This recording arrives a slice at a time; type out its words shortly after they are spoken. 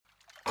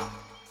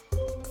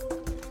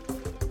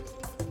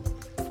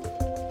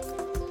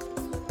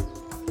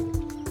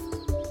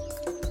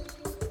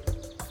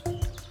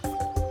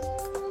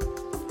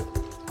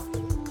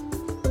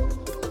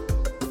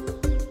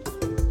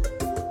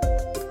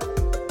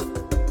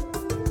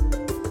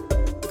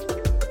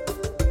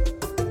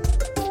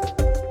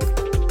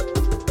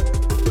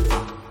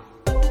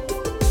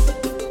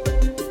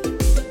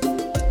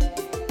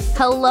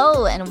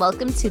Hello and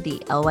welcome to the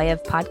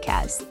LYF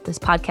podcast. This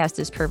podcast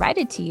is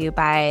provided to you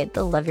by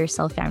the Love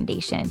Yourself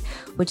Foundation,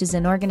 which is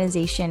an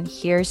organization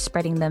here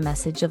spreading the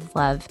message of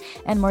love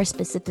and more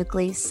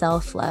specifically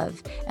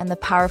self-love and the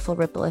powerful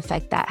ripple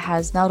effect that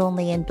has not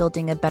only in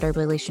building a better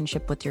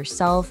relationship with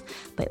yourself,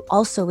 but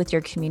also with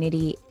your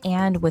community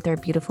and with our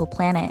beautiful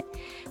planet.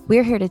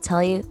 We're here to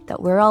tell you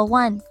that we're all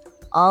one.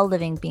 All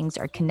living beings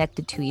are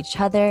connected to each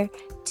other,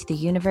 to the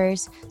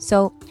universe.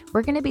 So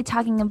we're going to be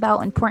talking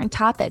about important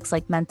topics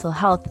like mental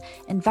health,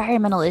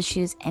 environmental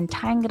issues, and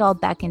tying it all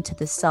back into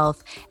the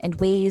self in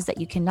ways that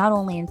you can not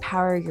only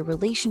empower your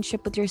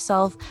relationship with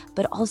yourself,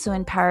 but also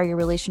empower your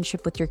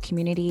relationship with your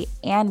community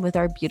and with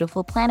our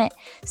beautiful planet.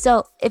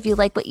 So if you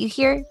like what you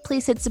hear,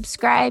 please hit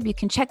subscribe. You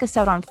can check us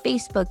out on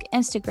Facebook,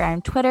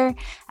 Instagram, Twitter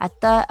at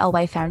the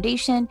LY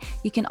Foundation.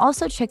 You can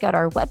also check out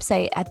our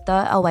website at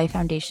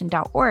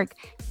thelyfoundation.org.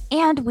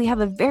 And we have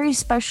a very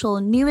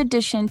special new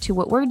addition to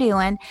what we're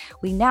doing.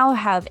 We now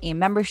have a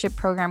membership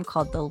program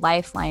called the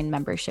Lifeline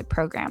Membership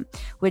Program,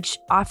 which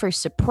offers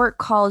support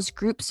calls,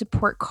 group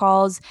support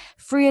calls,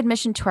 free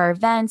admission to our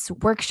events,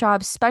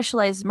 workshops,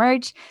 specialized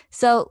merch.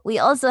 So we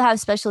also have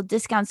special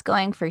discounts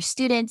going for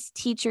students,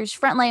 teachers,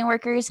 frontline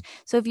workers.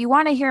 So if you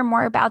want to hear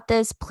more about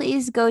this,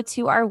 please go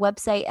to our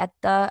website at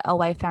the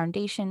LY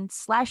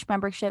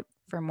Foundation/membership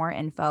for more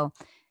info.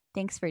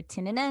 Thanks for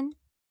tuning in.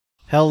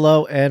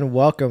 Hello and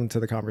welcome to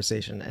The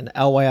Conversation, an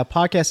LYF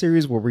podcast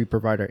series where we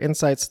provide our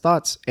insights,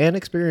 thoughts, and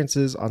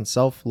experiences on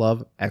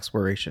self-love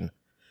exploration.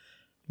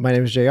 My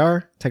name is JR,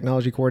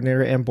 Technology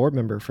Coordinator and Board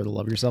Member for the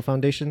Love Yourself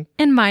Foundation.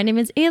 And my name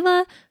is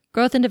Ayla,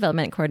 Growth and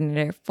Development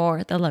Coordinator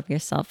for the Love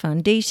Yourself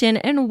Foundation.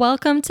 And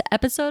welcome to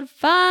episode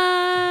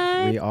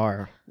 5. We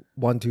are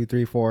 1, 2,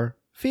 3, 4,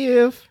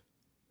 5.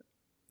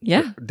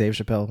 Yeah. Dave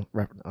Chappelle.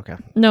 Okay.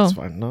 No. It's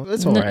fine. No,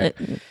 it's all right.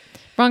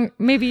 Wrong,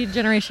 maybe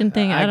generation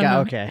thing. I don't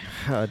know. Okay.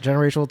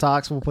 Generational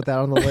talks. We'll put that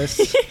on the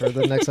list for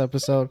the next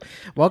episode.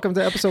 Welcome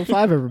to episode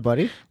 5,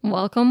 everybody.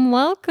 Welcome.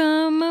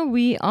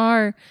 We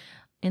are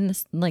in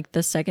this, like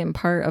the second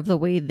part of the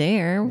way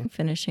there,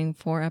 finishing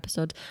 4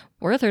 episodes.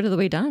 We're a third of the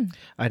way done.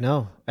 I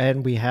know.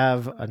 And we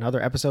have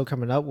another episode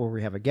coming up where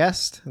we have a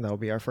guest, and that'll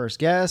be our first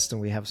guest,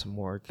 and we have some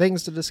more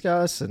things to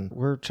discuss, and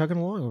we're chugging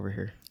along over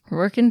here. We're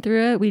working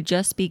through it. We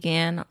just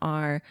began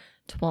our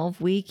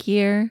 12-week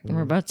year, and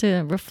we're about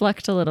to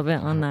reflect a little bit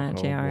on that,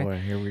 JR. Boy,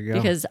 here we go.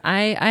 Because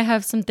I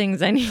have some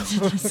things I need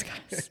to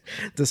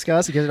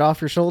discuss. Get it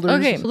off your shoulders.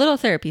 Okay, little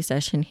therapy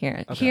session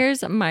here. Okay.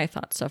 Here's my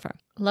thoughts so far.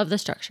 Love the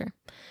structure.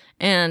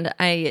 And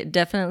I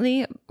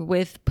definitely,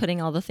 with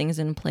putting all the things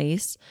in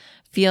place,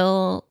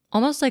 feel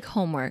almost like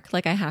homework,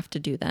 like I have to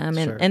do them.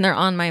 And, Sure. and they're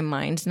on my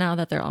mind now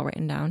that they're all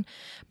written down.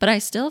 But I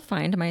still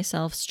find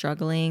myself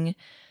struggling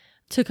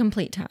to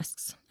complete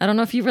tasks. I don't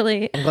know if you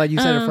really... I'm glad you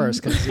said it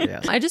first.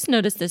 Yes. I just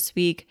noticed this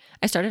week,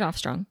 I started off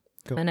strong.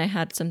 Cool. And I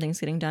had some things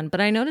getting done. But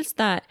I noticed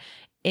that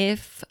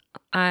if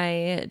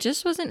I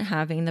just wasn't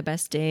having the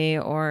best day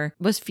or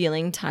was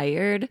feeling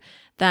tired,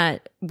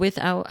 that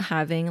without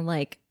having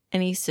like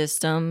any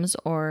systems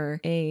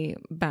or a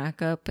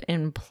backup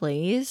in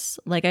place,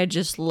 like I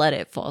just let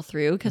it fall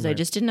through because I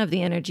just didn't have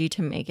the energy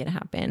to make it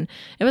happen.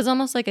 It was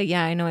almost like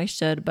I know I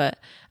should, but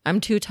I'm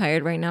too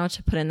tired right now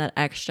to put in that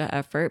extra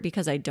effort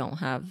because I don't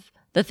have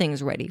the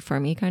things ready for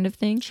me kind of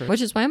thing. Sure. Which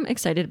is why I'm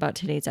excited about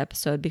today's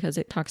episode because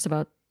it talks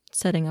about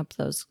setting up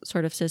those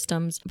sort of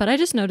systems. But I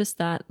just noticed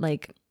that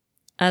like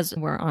as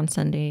we're on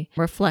Sunday,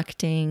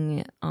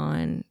 reflecting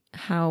on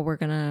how we're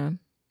going to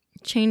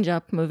change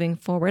up moving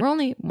forward. We're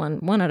only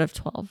one out of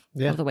 12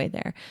 of the way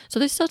there. So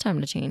there's still time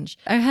to change.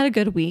 I had a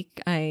good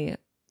week. I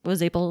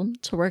was able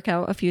to work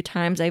out a few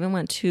times. I even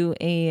went to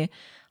a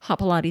hot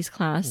Pilates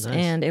class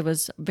and it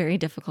was very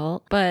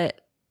difficult.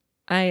 But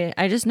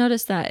I just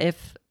noticed that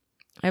if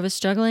I was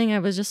struggling, I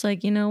was just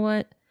like, you know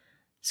what?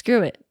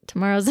 Screw it.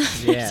 Tomorrow's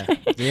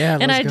Yeah.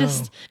 And I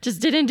just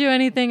didn't do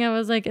anything. I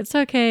was like, it's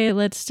okay.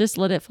 Let's just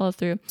let it fall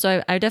through.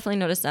 So I definitely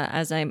noticed that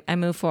as I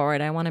move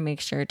forward, I want to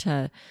make sure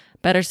to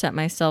better set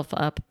myself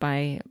up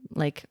by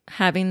like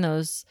having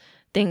those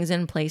things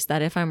in place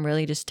that if I'm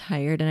really just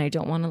tired and I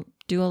don't want to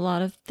do a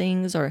lot of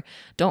things or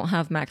don't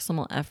have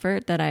maximal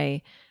effort, that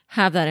I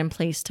have that in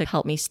place to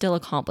help me still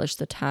accomplish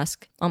the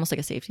task, almost like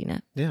a safety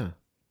net. Yeah.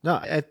 No,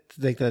 I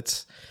think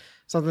that's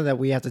something that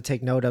we have to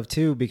take note of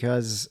too,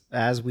 because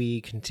as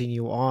we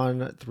continue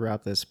on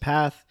throughout this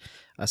path,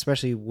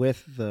 especially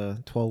with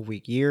the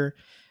 12-week year,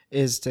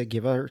 is to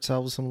give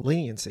ourselves some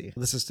leniency.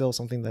 This is still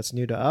something that's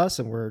new to us,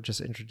 and we're just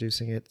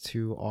introducing it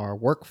to our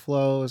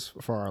workflows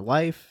for our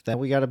life, that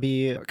we got to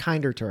be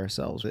kinder to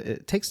ourselves.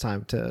 It takes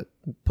time to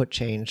put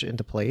change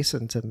into place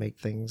and to make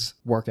things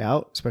work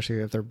out, especially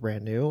if they're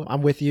brand new.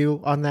 I'm with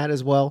you on that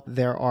as well.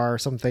 There are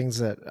some things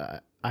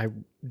that I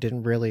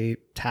didn't really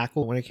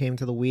tackle when it came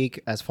to the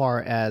week, as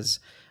far as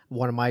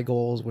one of my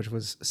goals, which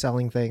was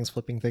selling things,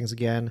 flipping things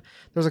again.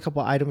 There's a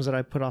couple of items that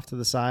I put off to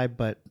the side,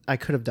 but I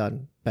could have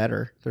done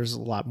better. There's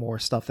a lot more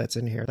stuff that's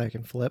in here that I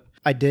can flip.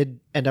 I did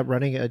end up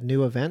running a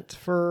new event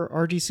for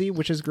RGC,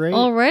 which is great.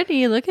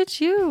 Already, look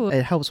at you.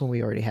 It helps when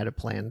we already had it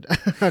planned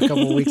a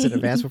couple of weeks in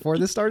advance before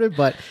this started,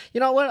 but you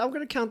know what? I'm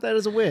going to count that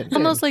as a win.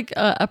 Almost like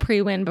a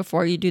pre-win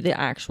before you do the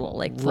actual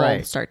like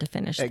full start to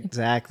finish thing.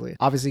 Exactly.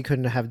 Obviously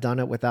couldn't have done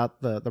it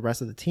without the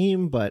rest of the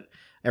team, but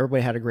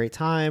everybody had a great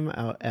time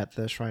out at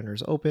the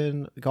Shriners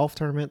Open golf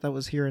tournament that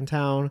was here in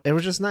town. It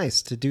was just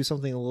nice to do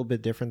something a little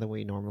bit different than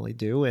we normally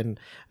do. And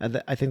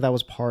I think that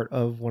was part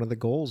of one of the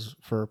goals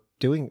for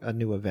doing a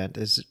new event,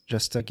 is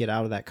just to get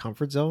out of that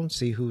comfort zone,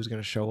 see who's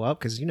going to show up,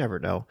 because you never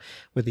know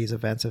with these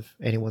events if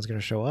anyone's going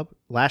to show up.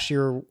 Last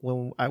year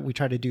when we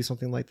tried to do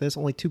something like this,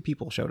 only 2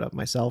 people showed up,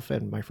 myself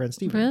and my friend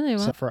Steven. Really?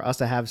 Wow. So for us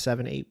to have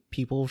 7-8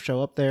 people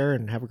show up there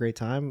and have a great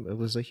time, it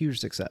was a huge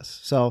success.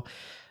 So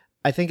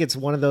I think it's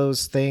one of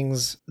those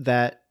things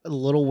that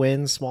little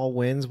wins, small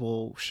wins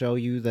will show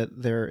you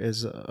that there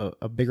is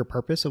a bigger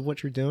purpose of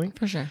what you're doing.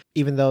 For sure.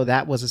 Even though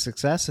that was a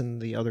success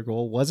and the other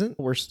goal wasn't,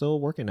 we're still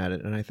working at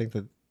it. And I think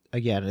that,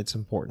 again, it's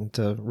important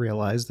to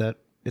realize that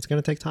it's going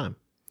to take time.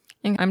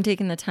 And I'm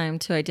taking the time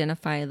to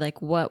identify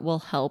like what will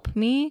help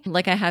me.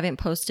 Like I haven't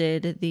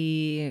posted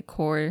the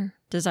core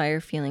desire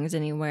feelings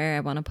anywhere.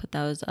 I want to put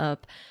those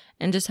up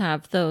and just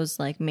have those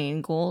like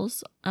main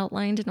goals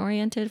outlined and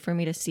oriented for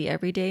me to see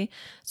every day.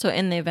 So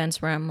in the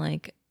events where I'm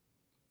like,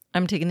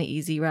 I'm taking the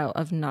easy route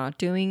of not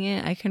doing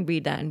it, I can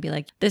read that and be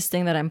like, this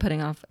thing that I'm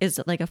putting off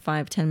is like a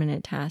 5-10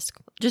 minute task.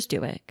 Just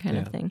do it kind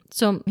of thing.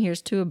 So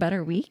here's to a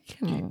better week.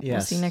 We'll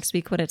see next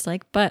week what it's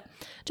like. But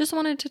just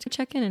wanted to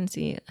check in and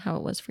see how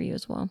it was for you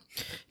as well.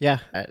 Yeah,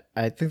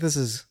 I think this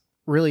is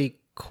really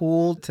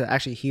cool to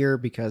actually hear,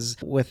 because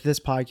with this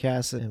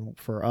podcast and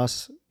for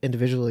us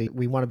individually,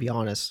 we want to be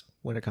honest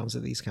when it comes to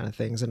these kind of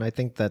things. And I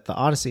think that the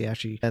honesty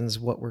actually ends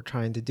what we're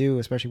trying to do,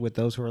 especially with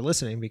those who are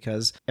listening,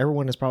 because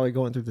everyone is probably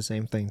going through the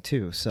same thing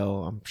too. So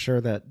I'm sure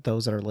that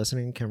those that are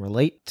listening can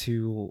relate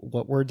to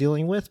what we're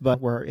dealing with,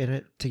 but we're in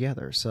it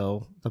together.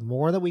 So the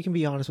more that we can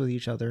be honest with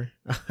each other,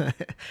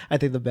 I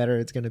think the better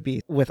it's going to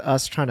be. With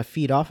us trying to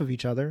feed off of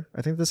each other,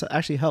 I think this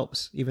actually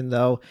helps. Even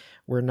though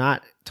we're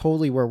not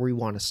totally where we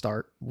want to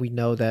start, we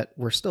know that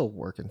we're still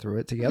working through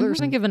it together. We're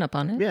not giving up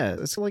on it. Yeah,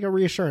 it's like a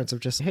reassurance of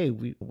just, hey,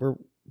 we're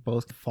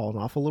both falling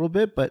off a little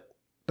bit, but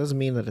doesn't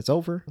mean that it's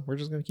over. We're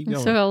just going to keep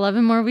going. So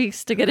 11 more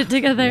weeks to get it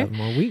together. 11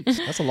 more weeks.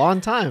 That's a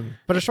long time,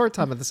 but a short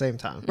time at the same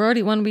time. We're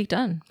already 1 week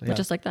done,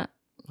 just like that.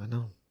 I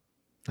know.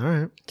 All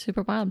right.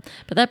 Super wild.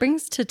 But that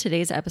brings to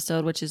today's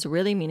episode, which is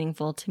really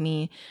meaningful to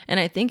me. And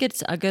I think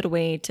it's a good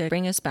way to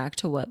bring us back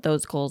to what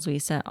those goals we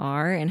set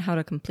are and how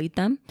to complete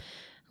them.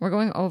 We're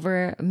going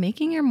over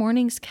making your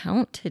mornings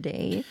count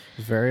today.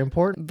 Very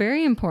important.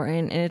 Very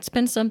important. And it's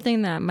been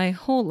something that my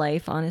whole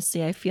life,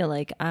 honestly, I feel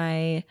like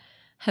I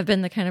have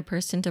been the kind of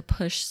person to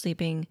push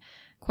sleeping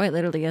quite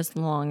literally as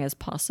long as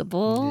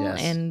possible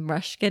and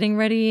rush getting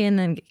ready and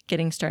then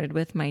getting started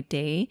with my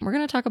day. We're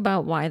going to talk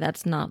about why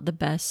that's not the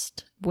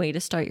best way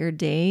to start your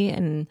day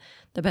and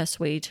the best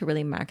way to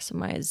really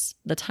maximize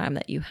the time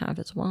that you have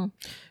as well.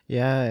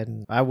 Yeah,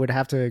 and I would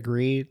have to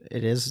agree.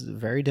 It is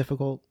very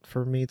difficult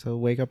for me to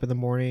wake up in the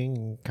morning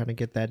and kind of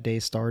get that day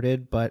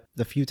started. But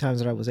the few times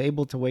that I was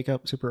able to wake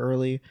up super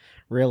early,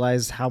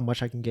 realized how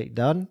much I can get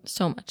done.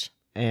 So much.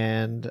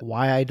 And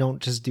why I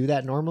don't just do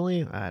that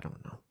normally, I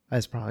don't know.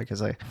 That's probably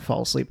because I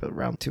fall asleep at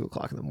around 2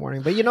 o'clock in the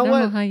morning. But you know what? I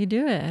don't know how you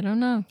do it. I don't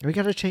know. We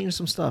got to change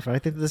some stuff. And I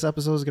think this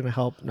episode is going to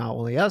help not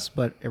only us,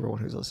 but everyone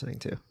who's listening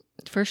too.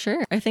 For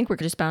sure. I think we're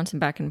just bouncing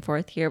back and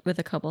forth here with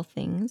a couple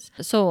things.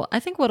 So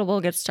I think what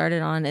we'll get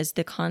started on is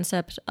the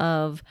concept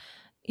of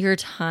your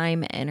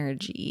time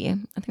energy.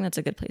 I think that's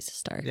a good place to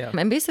start. Yeah.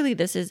 And basically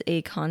this is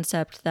a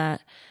concept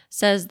that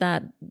says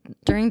that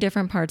during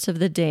different parts of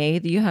the day,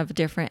 you have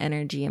different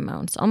energy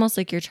amounts, almost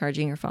like you're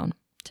charging your phone,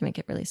 to make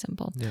it really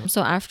simple. Yeah.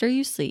 So after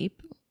you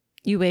sleep,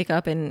 you wake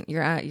up and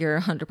you're at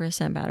your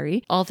 100%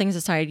 battery. All things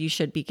aside, you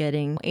should be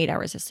getting 8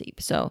 hours of sleep.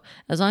 So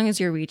as long as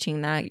you're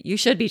reaching that, you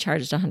should be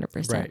charged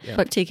 100%. Right, yeah.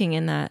 But taking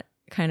in that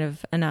kind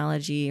of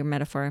analogy or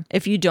metaphor,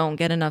 if you don't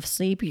get enough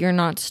sleep, you're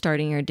not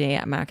starting your day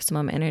at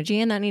maximum energy,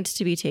 and that needs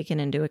to be taken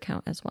into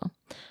account as well.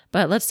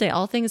 But let's say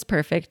all things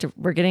perfect,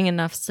 we're getting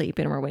enough sleep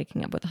and we're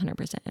waking up with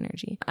 100%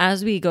 energy.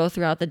 As we go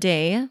throughout the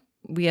day,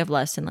 we have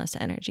less and less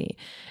energy.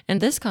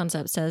 And this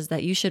concept says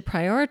that you should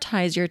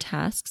prioritize your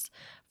tasks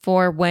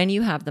for when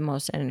you have the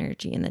most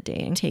energy in the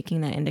day and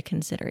taking that into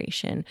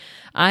consideration.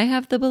 I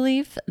have the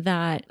belief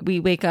that we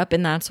wake up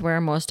and that's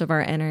where most of our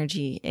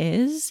energy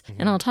is.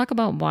 And I'll talk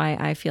about why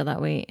I feel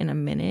that way in a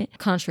minute,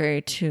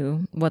 contrary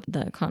to what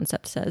the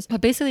concept says.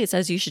 But basically it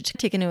says you should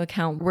take into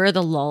account where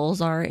the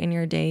lulls are in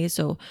your day.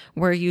 So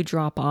where you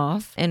drop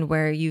off and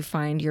where you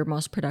find you're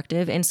most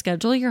productive, and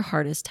schedule your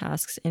hardest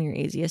tasks and your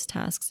easiest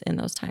tasks in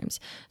those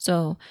times.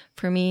 So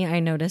for me, I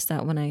noticed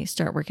that when I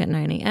start work at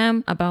 9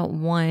 a.m., about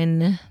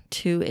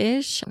 1-2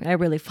 2-ish, I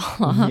really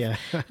fall off. Yeah.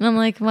 And I'm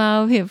like,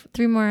 wow, we have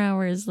 3 more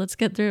hours. Let's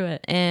get through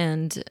it.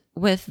 And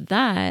with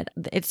that,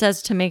 it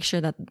says to make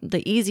sure that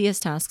the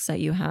easiest tasks that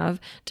you have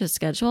to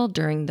schedule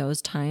during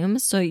those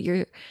times. So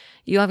you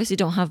obviously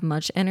don't have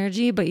much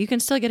energy, but you can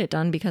still get it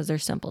done because they're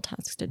simple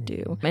tasks to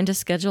do. And to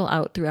schedule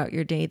out throughout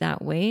your day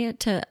that way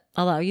to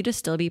allow you to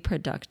still be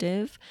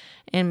productive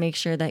and make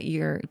sure that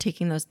you're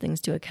taking those things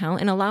to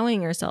account and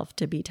allowing yourself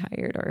to be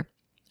tired or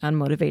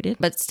unmotivated,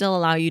 but still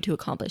allow you to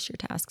accomplish your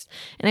tasks.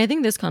 And I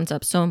think this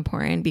concept's so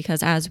important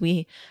because as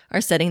we are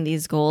setting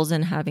these goals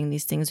and having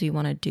these things we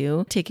want to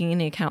do, taking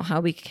into account how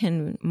we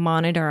can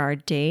monitor our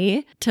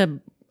day to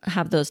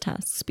have those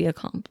tasks be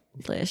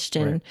accomplished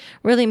and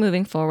really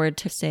moving forward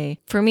to say,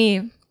 for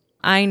me,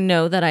 I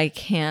know that I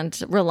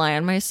can't rely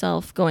on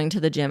myself going to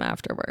the gym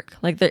after work.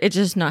 Like it's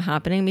just not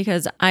happening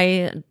because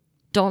I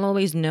don't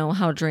always know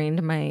how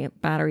drained my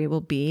battery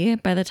will be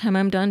by the time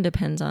I'm done.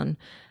 Depends on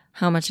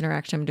how much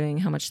interaction I'm doing,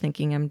 how much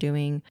thinking I'm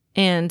doing.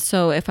 And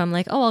so if I'm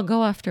like, oh, I'll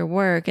go after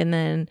work, and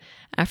then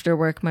after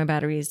work, my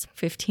battery's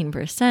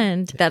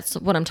 15%, that's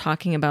what I'm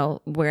talking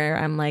about, where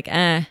I'm like,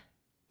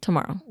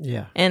 tomorrow.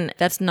 Yeah. And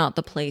that's not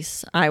the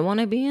place I want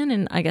to be in.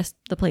 And I guess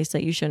the place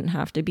that you shouldn't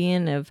have to be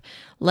in, of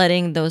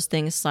letting those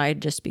things slide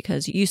just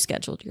because you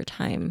scheduled your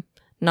time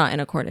not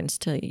in accordance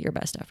to your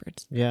best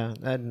efforts. Yeah.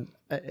 And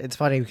it's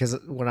funny because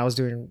when I was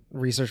doing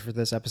research for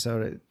this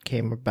episode, it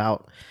came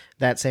about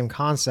that same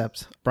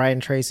concept. Brian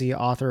Tracy,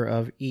 author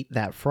of Eat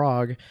That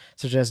Frog,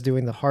 suggests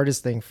doing the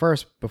hardest thing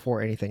first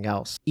before anything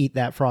else. Eat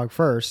that frog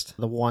first,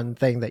 the one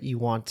thing that you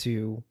want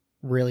to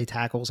really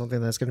tackle,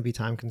 something that's going to be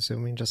time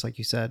consuming, just like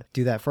you said,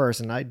 do that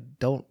first. And I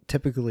don't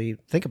typically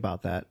think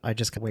about that. I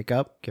just wake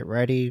up, get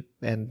ready,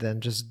 and then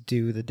just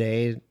do the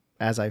day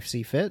as I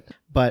see fit.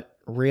 But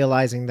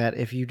realizing that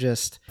if you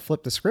just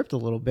flip the script a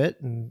little bit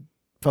and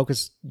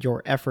focus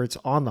your efforts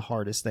on the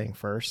hardest thing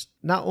first,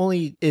 not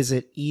only is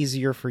it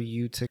easier for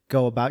you to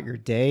go about your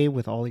day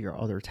with all your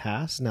other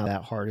tasks now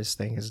that hardest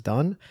thing is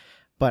done,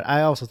 but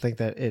I also think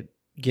that it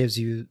gives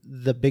you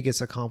the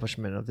biggest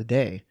accomplishment of the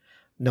day,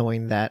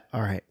 knowing that,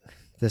 all right,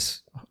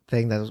 this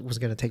thing that was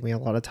going to take me a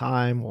lot of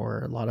time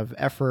or a lot of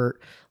effort,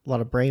 a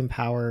lot of brain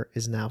power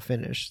is now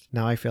finished.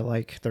 Now I feel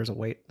like there's a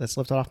weight that's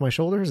lifted off my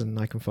shoulders and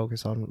I can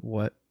focus on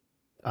what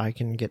I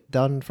can get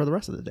done for the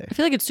rest of the day. I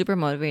feel like it's super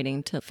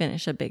motivating to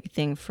finish a big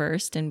thing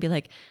first and be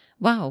like,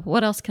 wow,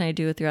 what else can I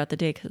do throughout the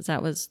day? Because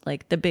that was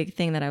like the big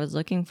thing that I was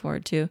looking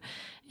forward to.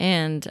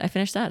 And I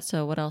finished that.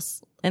 So what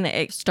else? And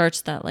it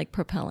starts that like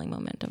propelling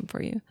momentum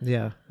for you.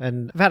 Yeah.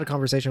 And I've had a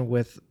conversation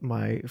with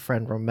my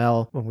friend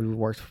Romel when we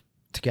worked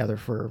together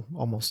for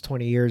almost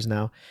 20 years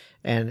now.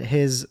 And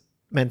his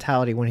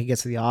mentality when he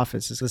gets to the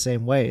office is the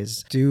same way,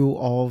 is do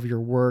all of your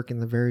work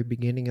in the very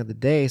beginning of the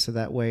day, so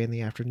that way in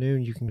the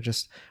afternoon you can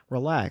just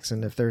relax,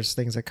 and if there's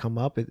things that come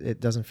up, it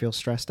doesn't feel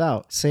stressed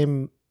out.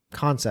 Same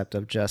concept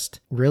of just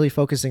really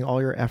focusing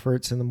all your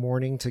efforts in the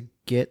morning to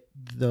get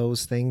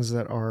those things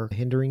that are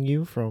hindering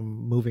you from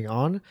moving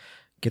on,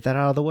 get that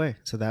out of the way,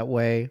 so that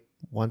way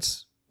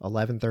once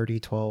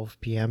 11:30, 12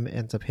 p.m.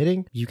 ends up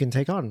hitting, you can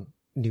take on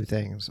new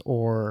things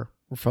or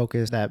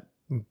focus that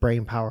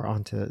brain power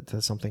onto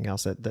something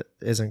else that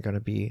isn't going to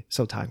be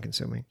so time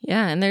consuming.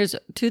 Yeah. And there's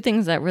 2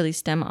 things that really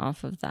stem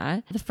off of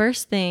that. The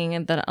first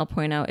thing that I'll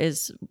point out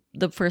is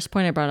the first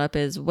point I brought up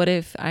is, what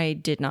if I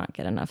did not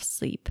get enough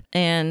sleep?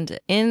 And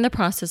in the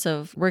process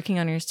of working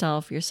on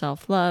yourself, your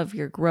self-love,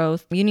 your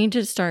growth, you need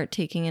to start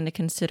taking into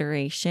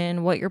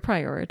consideration what you're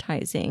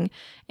prioritizing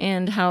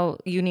and how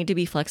you need to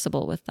be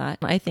flexible with that.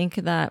 I think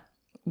that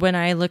when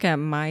I look at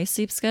my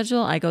sleep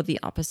schedule, I go the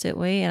opposite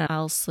way, and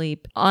I'll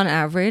sleep on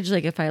average,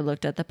 like if I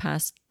looked at the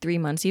past 3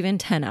 months, even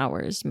 10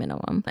 hours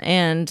minimum.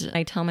 And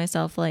I tell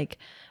myself like,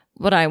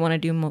 what I want to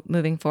do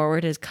moving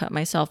forward is cut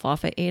myself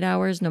off at 8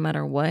 hours no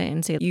matter what,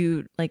 and say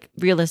you like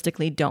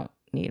realistically don't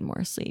need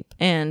more sleep.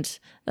 And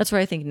that's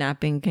where I think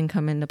napping can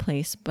come into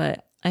place.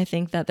 But I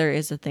think that there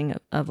is a thing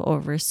of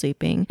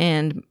oversleeping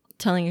and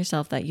telling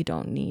yourself that you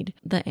don't need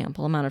the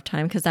ample amount of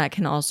time, because that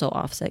can also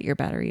offset your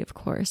battery, of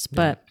course. Yeah.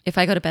 But if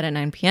I go to bed at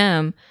 9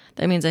 p.m.,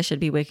 that means I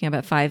should be waking up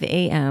at 5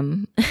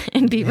 a.m.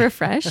 and be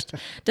refreshed.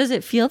 Does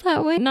it feel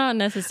that way? Not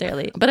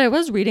necessarily. But I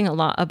was reading a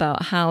lot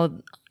about how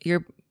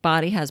your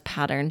body has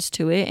patterns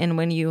to it. And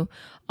when you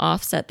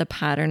offset the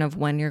pattern of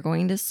when you're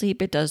going to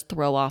sleep, it does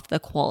throw off the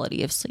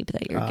quality of sleep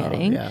that you're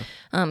getting. Yeah.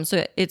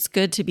 So it's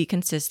good to be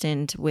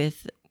consistent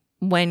with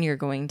when you're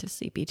going to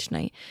sleep each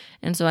night.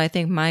 And so I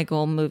think my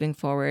goal moving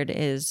forward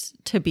is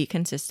to be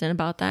consistent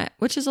about that,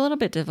 which is a little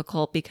bit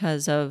difficult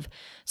because of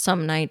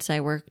some nights I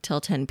work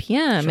till 10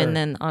 p.m. Sure. And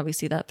then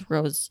obviously that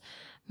throws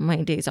my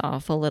days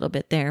off a little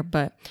bit there,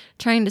 but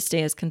trying to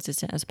stay as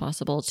consistent as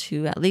possible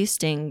to at least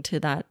staying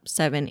to that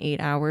 7-8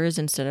 hours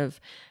instead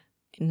of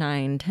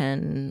 9,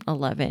 10,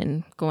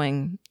 11,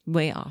 going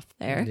way off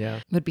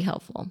there would be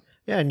helpful.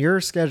 Yeah. And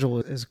your schedule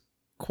is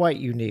quite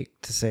unique,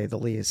 to say the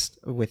least,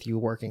 with you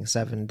working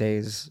 7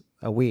 days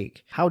a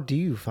week. How do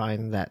you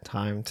find that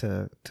time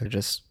to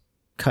just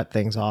cut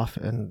things off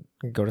and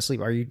go to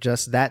sleep? Are you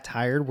just that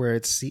tired where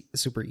it's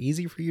super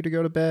easy for you to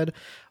go to bed?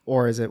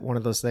 Or is it one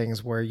of those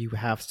things where you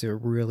have to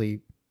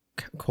really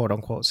quote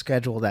unquote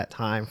schedule that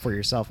time for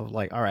yourself of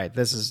like, all right,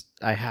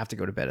 I have to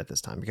go to bed at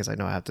this time because I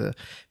know I have to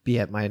be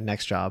at my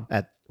next job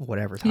at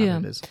whatever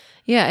time it is?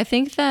 Yeah, I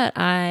think that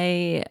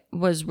I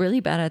was really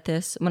bad at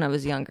this when I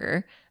was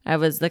younger. I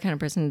was the kind of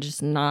person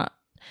just not,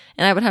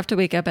 and I would have to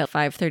wake up at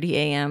 5:30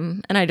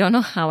 a.m. And I don't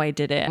know how I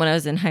did it. When I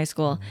was in high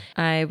school,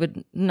 I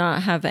would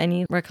not have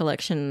any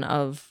recollection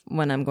of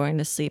when I'm going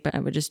to sleep. I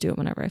would just do it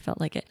whenever I felt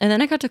like it. And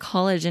then I got to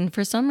college, and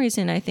for some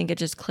reason, I think it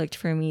just clicked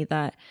for me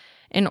that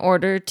in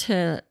order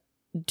to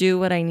do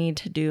what I need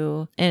to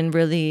do and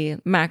really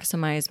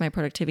maximize my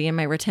productivity and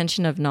my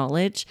retention of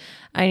knowledge,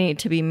 I need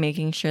to be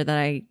making sure that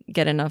I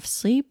get enough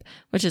sleep,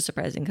 which is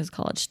surprising because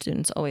college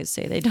students always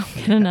say they don't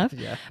get enough.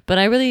 But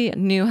I really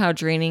knew how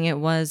draining it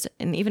was.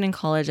 And even in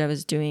college, I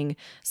was doing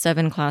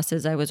 7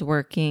 classes. I was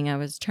working. I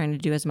was trying to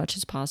do as much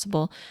as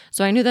possible.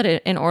 So I knew that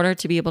in order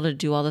to be able to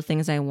do all the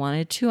things I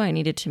wanted to, I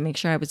needed to make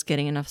sure I was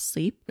getting enough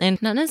sleep.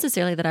 And not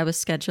necessarily that I was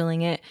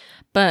scheduling it,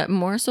 but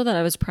more so that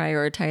I was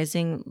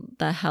prioritizing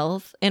the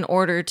health in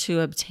order to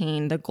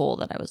obtain the goal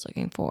that I was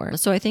looking for.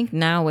 So I think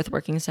now with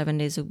working 7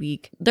 days a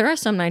week, there are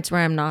some nights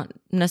where I'm not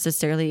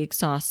necessarily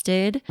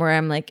exhausted, where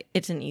I'm like,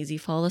 it's an easy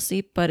fall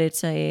asleep, but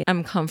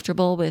I'm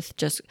comfortable with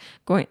just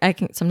going. I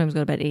can sometimes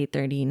go to bed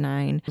 8:30,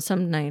 9.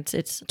 Some nights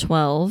it's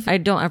 12. I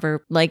don't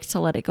ever like to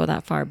let it go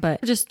that far,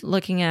 but just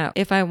looking at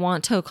if I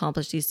want to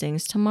accomplish these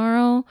things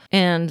tomorrow,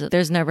 and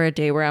there's never a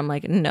day where I'm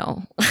like,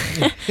 no.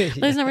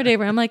 There's never a day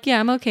where I'm like,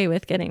 yeah, I'm okay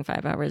with getting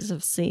 5 hours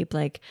of sleep.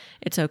 Like,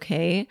 it's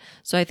okay.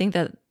 So I think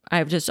that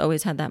I've just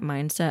always had that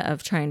mindset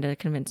of trying to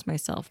convince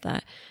myself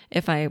that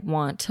if I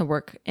want to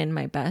work in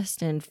my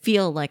best and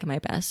feel like my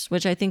best,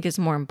 which I think is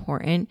more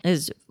important,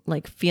 is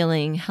like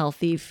feeling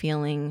healthy,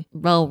 feeling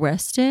well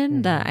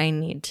rested, that I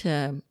need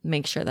to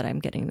make sure that I'm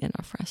getting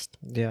enough rest.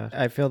 Yeah,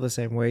 I feel the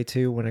same way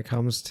too when it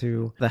comes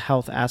to the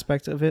health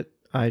aspect of it.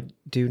 I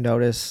do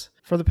notice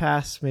for the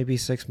past maybe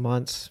 6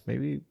 months,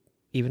 maybe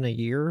even a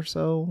year or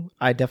so,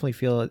 I definitely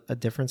feel a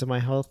difference in my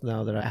health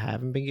now that I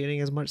haven't been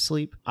getting as much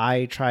sleep.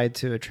 I tried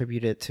to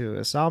attribute it to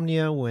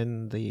insomnia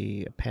when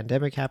the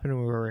pandemic happened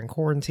and we were in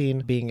quarantine.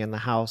 Being in the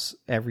house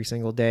every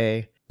single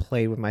day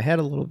played with my head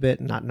a little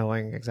bit, not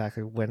knowing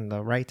exactly when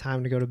the right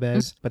time to go to bed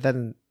is. But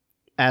then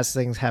as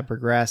things have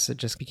progressed, it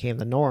just became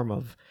the norm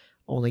of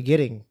only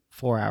getting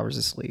 4 hours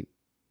of sleep,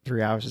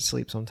 3 hours of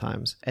sleep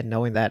sometimes, and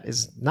knowing that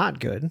is not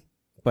good.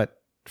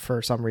 But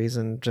for some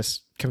reason,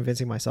 just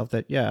convincing myself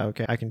that, yeah,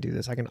 okay, I can do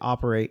this. I can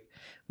operate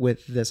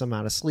with this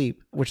amount of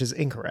sleep, which is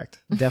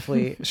incorrect.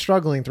 Definitely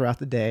struggling throughout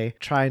the day,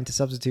 trying to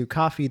substitute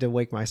coffee to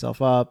wake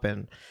myself up,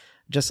 and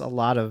just a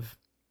lot of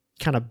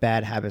kind of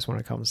bad habits when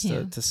it comes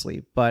to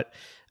sleep. But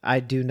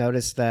I do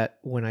notice that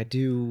when I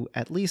do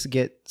at least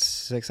get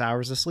 6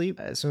 hours of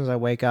sleep, as soon as I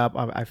wake up,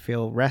 I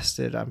feel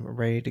rested. I'm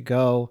ready to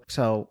go.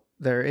 So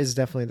there is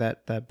definitely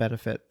that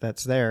benefit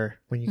that's there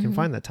when you can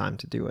find the time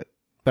to do it.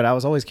 But I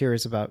was always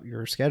curious about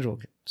your schedule.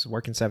 So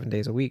working 7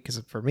 days a week, because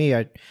for me,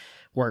 I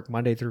work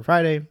Monday through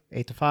Friday,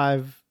 8 to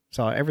 5.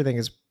 So everything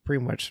is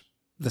pretty much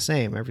the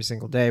same every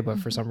single day. But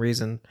for some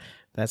reason,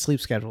 that sleep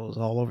schedule is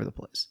all over the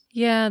place.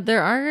 Yeah,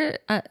 there are,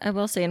 I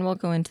will say, and we'll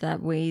go into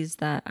that, ways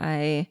that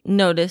I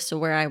notice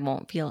where I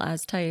won't feel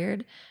as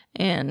tired.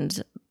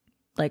 And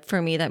like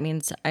for me, that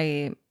means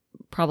I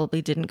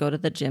probably didn't go to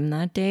the gym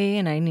that day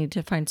and I need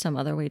to find some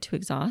other way to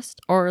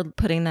exhaust, or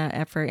putting that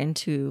effort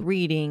into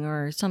reading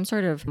or some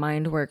sort of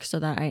mind work so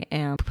that I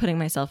am putting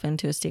myself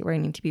into a state where I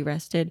need to be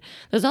rested.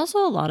 There's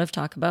also a lot of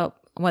talk about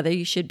whether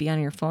you should be on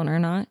your phone or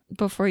not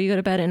before you go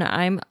to bed. And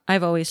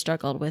I've always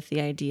struggled with the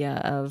idea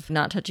of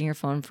not touching your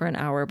phone for an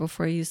hour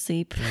before you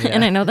sleep. Yeah.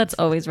 And I know that's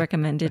always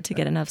recommended to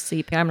get enough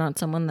sleep. I'm not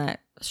someone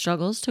that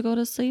struggles to go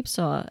to sleep,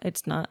 so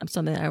it's not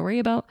something that I worry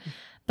about.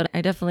 But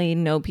I definitely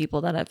know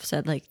people that have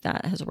said like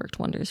that has worked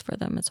wonders for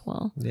them as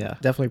well. Yeah,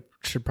 definitely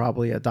should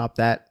probably adopt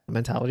that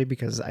mentality,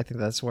 because I think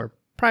that's where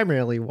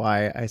primarily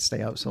why I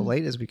stay up so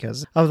late is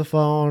because of the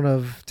phone,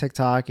 of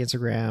TikTok,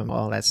 Instagram,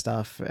 all that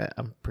stuff.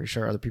 I'm pretty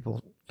sure other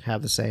people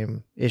have the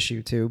same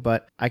issue too,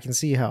 but I can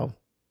see how,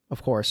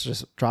 of course,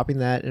 just dropping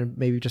that and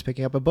maybe just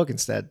picking up a book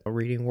instead, or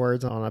reading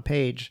words on a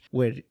page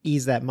would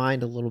ease that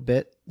mind a little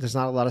bit. There's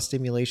not a lot of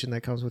stimulation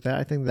that comes with that.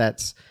 I think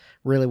that's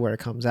really where it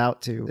comes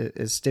out to,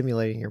 is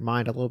stimulating your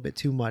mind a little bit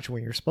too much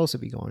when you're supposed to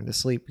be going to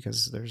sleep,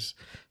 because there's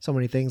so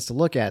many things to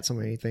look at, so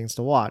many things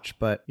to watch.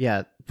 But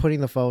yeah,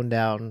 putting the phone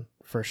down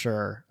for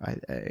sure,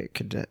 it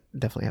could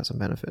definitely have some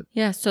benefit.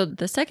 Yeah. So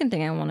the second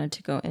thing I wanted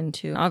to go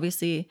into,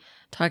 obviously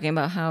talking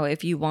about how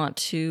if you want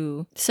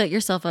to set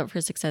yourself up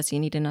for success,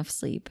 you need enough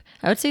sleep.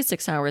 I would say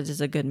 6 hours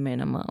is a good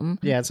minimum.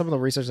 Yeah. And some of the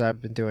research that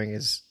I've been doing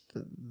is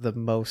the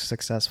most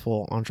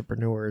successful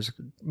entrepreneurs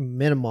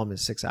minimum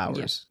is 6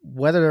 hours. Yeah.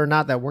 Whether or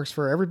not that works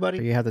for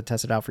everybody, you have to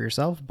test it out for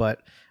yourself,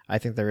 but I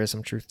think there is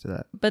some truth to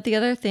that. But the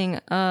other thing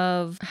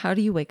of how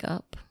do you wake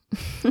up?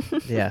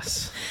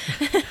 Yes.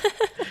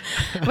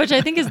 which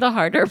I think is the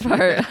harder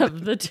part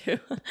of the two.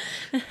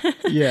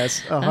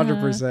 Yes,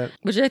 100%.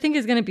 Which I think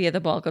is going to be at the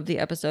bulk of the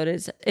episode.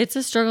 It's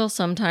a struggle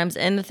sometimes.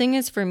 And the thing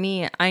is, for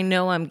me, I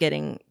know I'm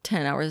getting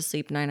 10 hours of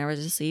sleep, 9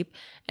 hours of sleep.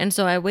 And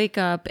so I wake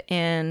up,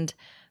 and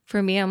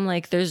for me, I'm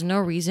like, there's no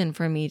reason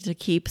for me to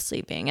keep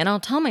sleeping. And I'll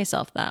tell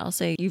myself that. I'll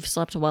say, you've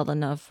slept well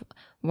enough.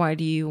 Why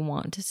do you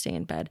want to stay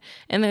in bed?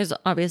 And there's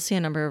obviously a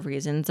number of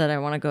reasons that I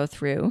want to go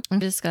through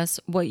and discuss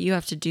what you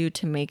have to do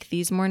to make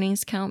these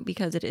mornings count,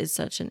 because it is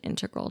such an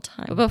integral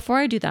time. But before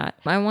I do that,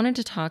 I wanted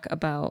to talk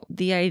about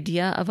the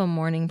idea of a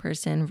morning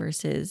person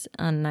versus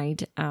a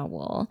night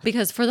owl,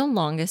 because for the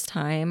longest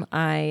time,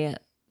 I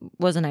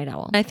was a night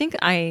owl. I think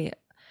I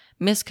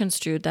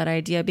misconstrued that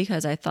idea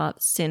because I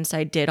thought since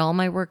I did all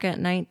my work at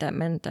night, that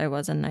meant I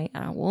was a night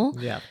owl.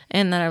 Yeah.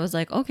 And that I was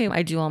like, okay,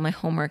 I do all my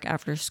homework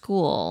after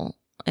school.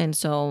 And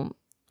so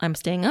I'm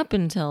staying up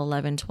until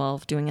 11,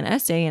 12 doing an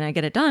essay and I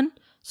get it done.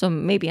 So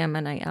maybe I'm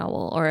a night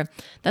owl, or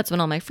that's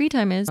when all my free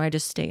time is. I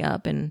just stay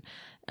up and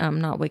I'm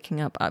not waking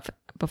up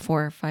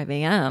before 5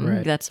 a.m.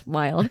 Right. That's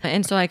wild.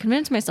 And so I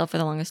convinced myself for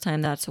the longest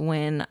time that's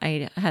when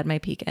I had my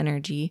peak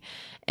energy.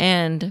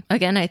 And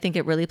again, I think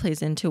it really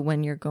plays into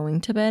when you're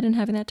going to bed and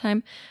having that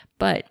time.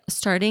 But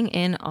starting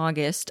in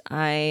August,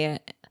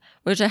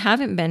 which I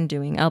haven't been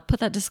doing. I'll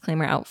put that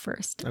disclaimer out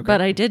first. Okay.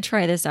 But I did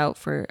try this out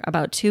for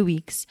about 2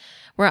 weeks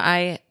where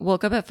I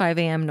woke up at 5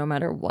 a.m. no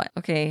matter what.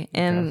 Okay.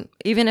 And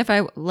even if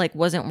I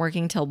wasn't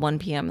working till 1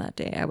 p.m. that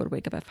day, I would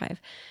wake up at 5.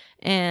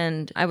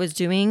 And I was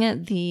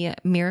doing the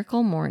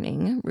Miracle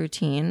Morning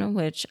routine,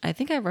 which I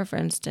think I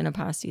referenced in a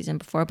past season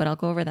before, but I'll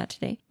go over that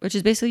today, which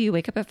is basically you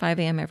wake up at 5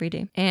 a.m. every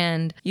day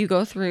and you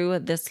go through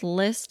this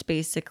list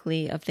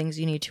basically of things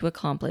you need to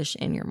accomplish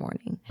in your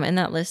morning. And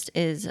that list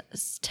is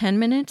 10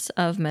 minutes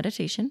of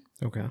meditation.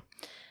 Okay.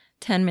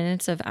 10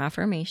 minutes of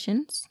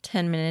affirmations,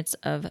 10 minutes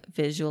of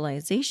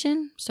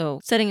visualization. So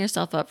setting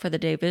yourself up for the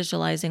day,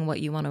 visualizing what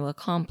you want to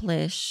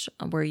accomplish,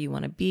 where you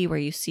want to be, where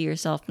you see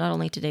yourself, not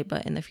only today,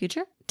 but in the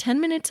future.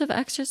 10 minutes of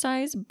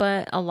exercise,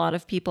 but a lot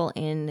of people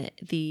in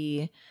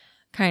the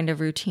kind of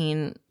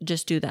routine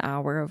just do the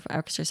hour of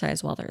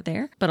exercise while they're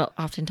there. But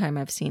oftentimes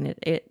I've seen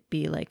it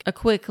be like a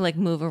quick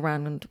move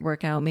around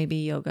workout, maybe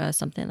yoga,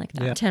 something like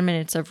that. Yeah. 10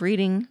 minutes of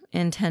reading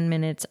and 10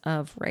 minutes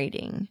of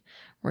writing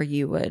where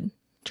you would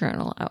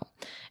journal out.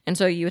 And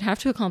so you would have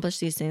to accomplish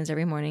these things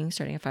every morning.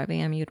 Starting at 5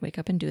 a.m., you'd wake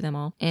up and do them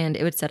all. And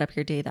it would set up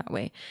your day that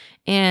way.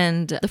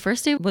 And the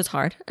first day was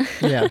hard.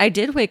 Yeah. I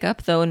did wake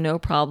up though, no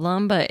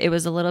problem. But it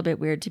was a little bit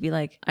weird to be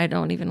like, I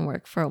don't even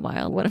work for a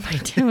while. What am I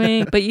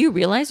doing? But you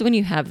realize when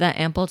you have that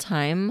ample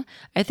time,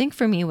 I think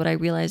for me, what I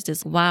realized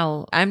is,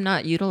 wow, I'm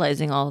not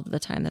utilizing all of the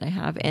time that I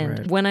have.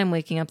 And when I'm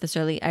waking up this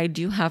early, I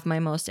do have my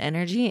most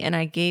energy. And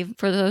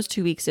for those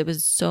 2 weeks, it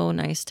was so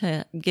nice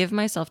to give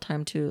myself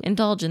time to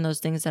indulge in those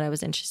things that I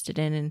was interested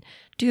in and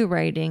do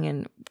writing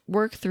and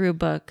work through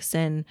books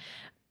and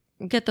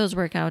get those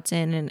workouts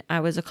in. And I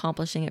was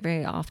accomplishing it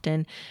very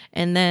often.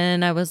 And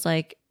then I was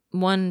like,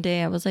 one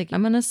day I was like,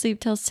 I'm going to sleep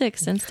till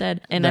 6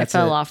 instead. And I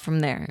fell off from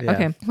there. Yeah.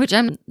 Okay. Which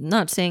I'm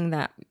not saying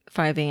that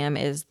 5 a.m.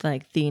 is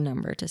the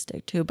number to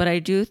stick to, but I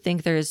do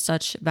think there is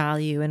such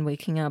value in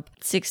waking up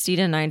 60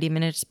 to 90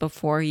 minutes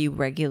before you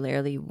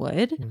regularly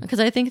would. Because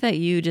I think that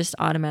you just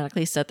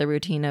automatically set the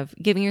routine of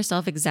giving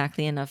yourself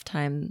exactly enough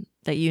time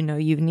that you know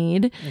you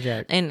need.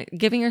 Okay. And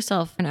giving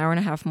yourself an hour and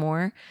a half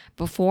more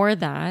before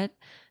that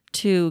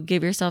to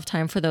give yourself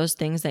time for those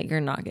things that you're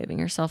not giving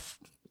yourself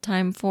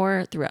time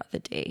for throughout the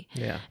day.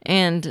 Yeah.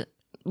 And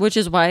which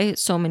is why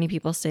so many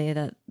people say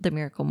that the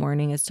Miracle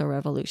Morning is so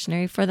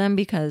revolutionary for them,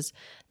 because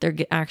they're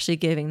actually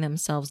giving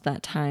themselves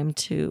that time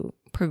to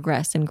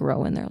progress and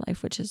grow in their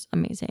life, which is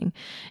amazing.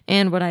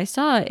 And what I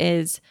saw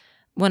is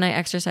when I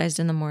exercised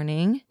in the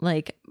morning,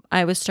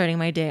 I was starting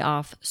my day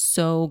off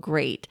so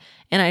great.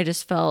 And I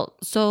just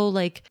felt so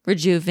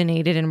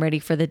rejuvenated and ready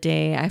for the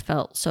day. I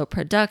felt so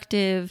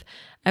productive.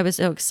 I was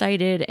so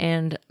excited.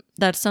 And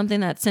that's something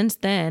that since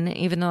then,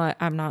 even though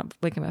I'm not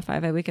waking up at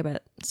 5, I wake up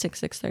at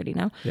 6:30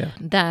 now. Yeah.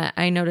 That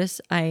I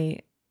notice I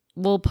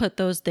will put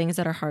those things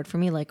that are hard for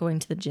me, like going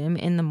to the gym,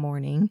 in the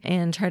morning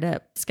and try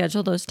to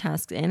schedule those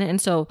tasks in.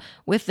 And so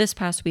with this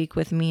past week,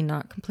 with me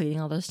not completing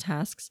all those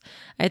tasks,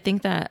 I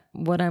think that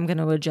what I'm going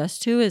to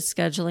adjust to is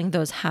scheduling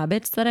those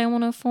habits that I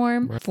want to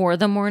form for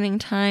the morning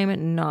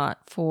time,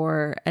 not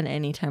for an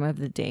any time of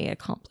the day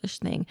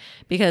accomplished thing.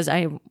 Because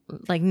I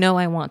know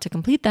I want to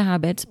complete the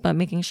habits, but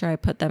making sure I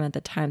put them at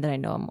the time that I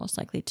know I'm most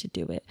likely to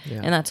do it.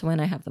 Yeah. And that's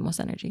when I have the most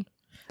energy.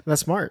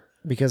 That's smart,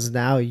 because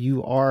now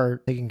you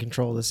are taking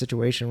control of the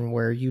situation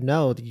where you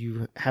know that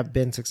you have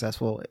been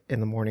successful in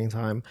the morning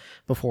time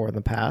before in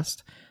the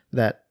past,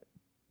 that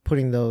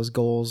putting those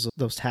goals,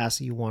 those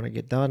tasks you want to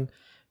get done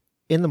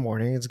in the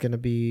morning is going to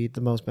be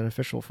the most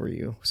beneficial for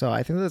you. So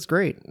I think that's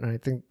great. And I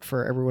think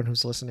for everyone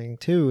who's listening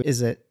too,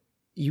 is that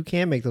you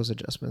can make those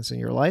adjustments in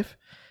your life,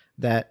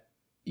 that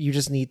you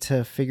just need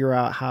to figure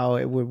out how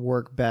it would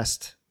work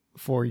best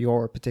for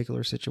your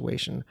particular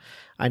situation.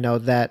 I know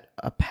that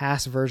a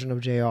past version of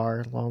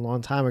JR,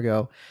 long time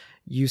ago,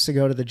 used to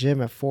go to the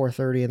gym at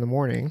 4:30 in the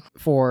morning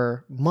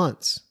for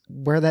months,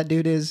 Where that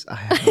dude is, I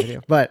have no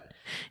idea. But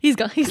he's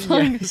long. he's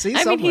I mean,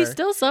 somewhere. he's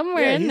still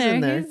somewhere Yeah, in he's there.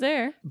 in there. He's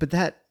there. But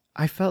that,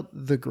 I felt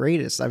the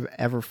greatest I've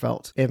ever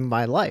felt in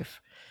my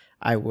life.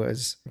 I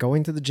was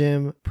going to the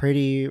gym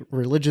pretty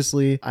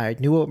religiously. I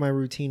knew what my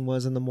routine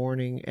was in the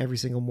morning, every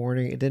single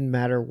morning. It didn't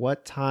matter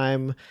what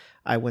time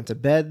I went to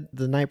bed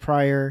the night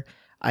prior.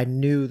 I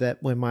knew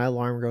that when my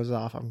alarm goes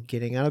off, I'm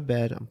getting out of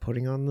bed, I'm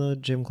putting on the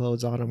gym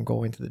clothes on, I'm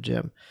going to the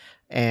gym.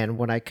 And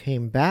when I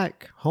came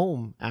back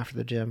home after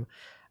the gym,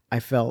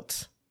 I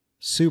felt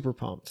super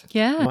pumped.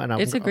 Yeah,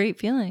 And it's a great I'm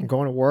feeling.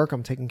 going to work,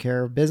 I'm taking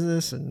care of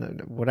business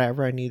and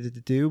whatever I needed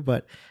to do,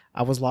 but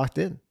I was locked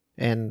in.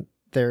 And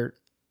there's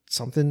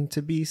something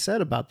to be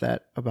said about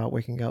that, about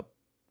waking up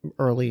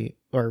early,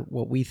 or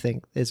what we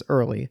think is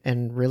early,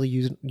 and really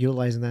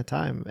utilizing that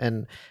time.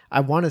 And I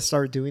want to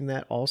start doing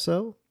that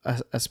also,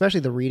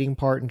 especially the reading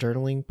part and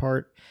journaling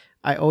part.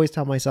 I always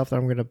tell myself that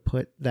I'm going to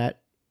put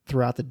that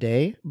throughout the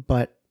day,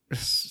 but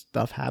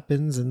stuff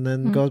happens and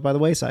then goes by the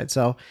wayside.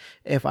 So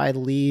if I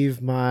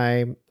leave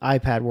my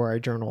iPad where I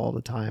journal all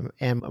the time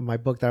and my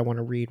book that I want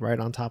to read right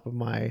on top of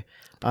my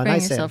Preparing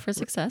nightstand, yourself for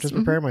success. just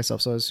preparing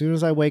myself. So as soon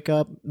as I wake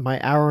up, my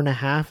hour and a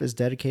half is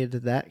dedicated to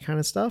that kind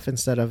of stuff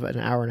instead of an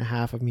hour and a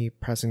half of me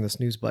pressing the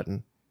snooze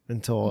button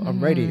until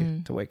I'm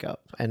ready to wake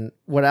up. And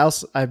what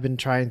else I've been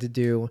trying to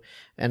do,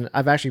 and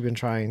I've actually been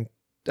trying,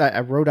 I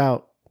wrote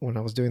out when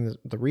I was doing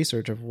the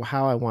research of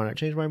how I want to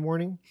change my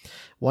morning.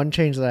 One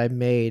change that I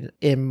made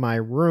in my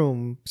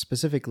room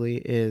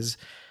specifically is,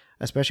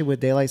 especially with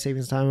daylight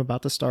savings time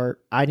about to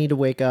start, I need to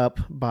wake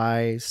up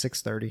by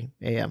 6:30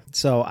 a.m.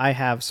 So I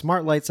have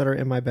smart lights that are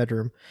in my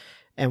bedroom.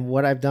 And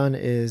what I've done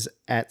is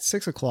at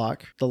 6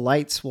 o'clock, the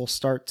lights will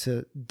start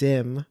to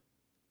dim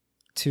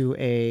to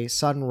a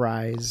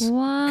sunrise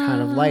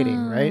kind of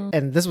lighting, right?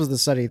 And this was the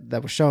study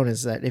that was shown,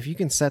 is that if you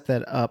can set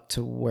that up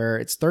to where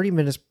it's 30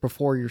 minutes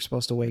before you're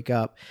supposed to wake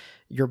up,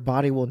 your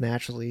body will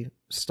naturally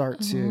start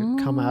to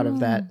come out of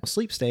that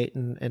sleep state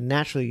and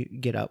naturally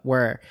get up.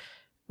 Where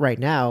right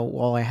now,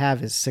 all I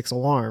have is 6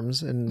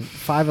 alarms, and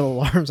 5 of the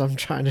alarms I'm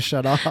trying to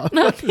shut off.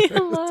 Not the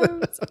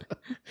alarms.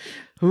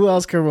 Who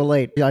else can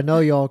relate? I know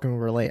y'all can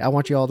relate. I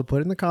want you all to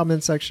put in the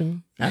comment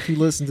section after you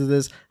listen to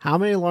this how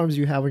many alarms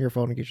you have on your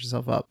phone to get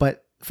yourself up.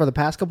 But for the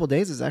past couple of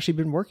days, it's actually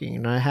been working,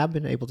 and I have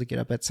been able to get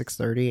up at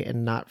 6:30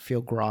 and not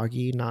feel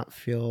groggy, not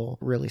feel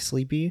really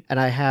sleepy. And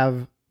I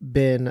have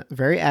been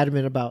very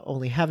adamant about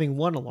only having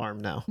 1 alarm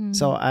now.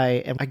 So I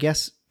am, I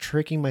guess,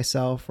 tricking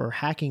myself or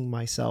hacking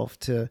myself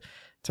to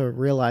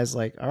realize,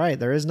 like, all right,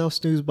 there is no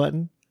snooze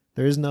button.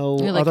 There is no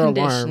other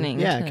alarm.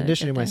 Yeah,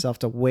 conditioning myself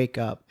to wake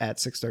up at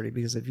 6:30,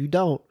 because if you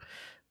don't,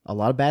 a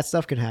lot of bad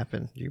stuff can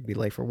happen. You'd be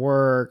late for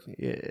work,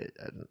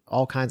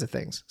 all kinds of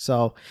things.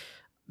 So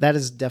that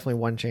is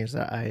definitely one change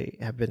that I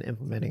have been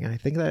implementing, and I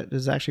think that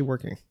is actually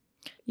working.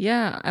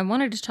 Yeah, I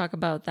wanted to talk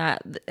about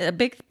that. A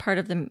big part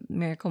of the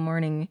Miracle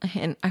Morning,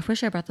 and I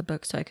wish I brought the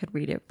book so I could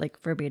read it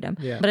like verbatim,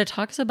 but it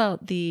talks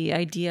about the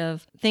idea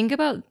of, think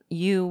about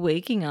you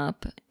waking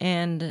up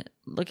and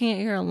looking at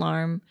your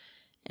alarm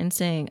and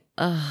saying,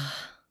 ugh,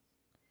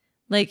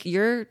 like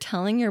you're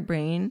telling your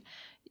brain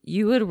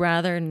you would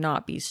rather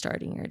not be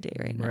starting your day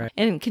right now. Right.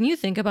 And can you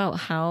think about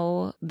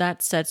how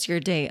that sets your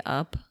day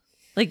up?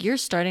 Like you're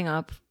starting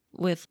up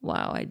with,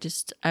 wow,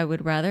 I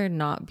would rather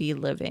not be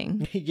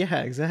living.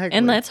 Yeah, exactly.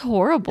 And that's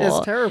horrible.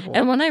 It's terrible.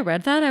 And when I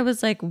read that, I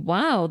was like,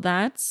 wow,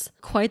 that's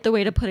quite the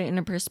way to put it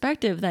into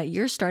perspective, that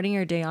you're starting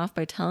your day off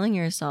by telling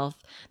yourself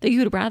that you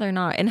would rather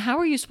not. And how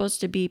are you supposed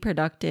to be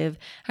productive?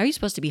 How are you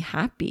supposed to be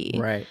happy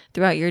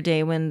throughout your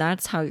day when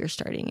that's how you're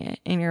starting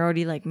it? And you're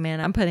already like, man,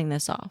 I'm putting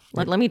this off.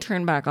 Like, let me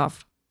turn back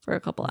off for a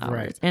couple hours.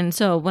 Right. And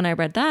so when I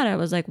read that, I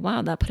was like,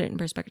 wow, that put it in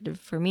perspective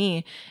for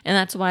me. And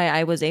that's why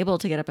I was able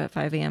to get up at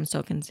 5 a.m.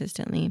 so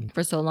consistently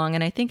for so long.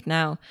 And I think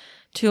now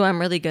too, I'm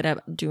really good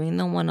at doing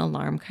the 1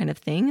 alarm kind of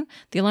thing.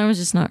 The alarm is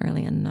just not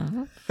really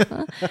enough.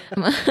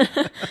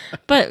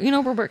 But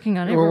we're working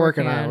on it. We're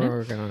working on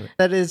it.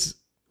 That is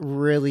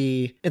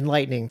really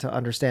enlightening to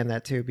understand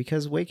that too,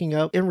 because waking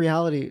up in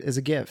reality is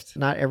a gift.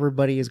 Not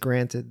everybody is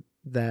granted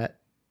that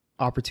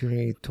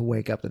opportunity to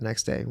wake up the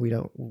next day.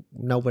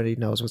 Nobody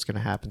knows what's going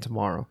to happen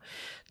tomorrow.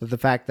 But the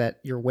fact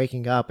that you're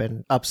waking up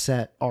and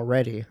upset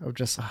already of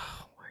just,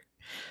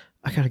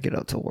 I gotta get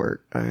up to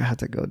work, I have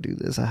to go do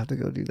this, I have to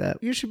go do that,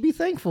 you should be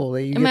thankful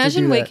that you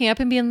imagine get to do waking up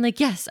and being like,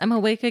 yes, I'm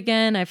awake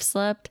again, I've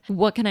slept,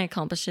 what can I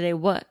accomplish today,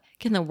 what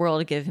can the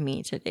world give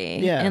me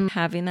today? And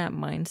having that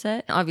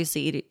mindset,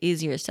 obviously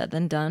easier said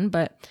than done,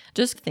 but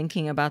just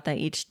thinking about that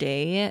each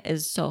day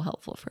is so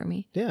helpful for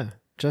me.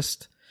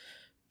 Just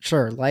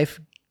sure,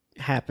 life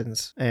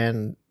happens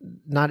and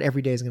not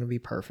every day is going to be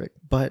perfect,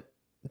 but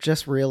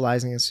just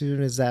realizing as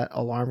soon as that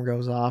alarm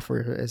goes off,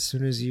 or as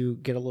soon as you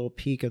get a little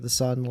peek of the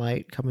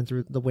sunlight coming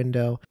through the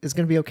window, it's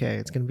going to be okay.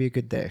 It's going to be a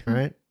good day,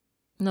 right?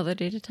 Another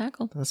day to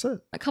tackle. That's it.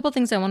 A couple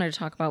things I wanted to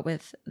talk about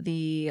with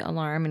the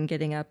alarm and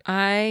getting up.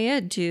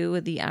 I do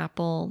the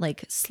Apple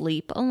like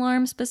sleep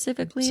alarm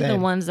specifically. Same. The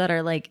ones that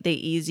are like they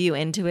ease you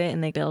into it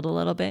and they build a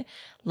little bit.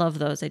 Love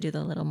those. I do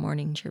the little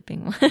morning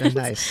chirping ones.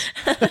 Nice.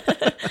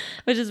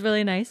 Which is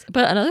really nice.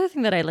 But another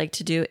thing that I like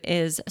to do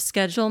is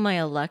schedule my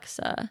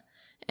Alexa.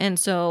 And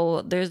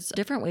so there's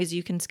different ways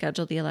you can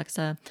schedule the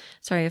Alexa.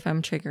 Sorry if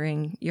I'm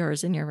triggering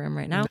yours in your room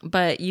right now,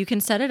 but you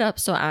can set it up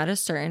so at a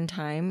certain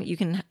time you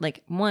can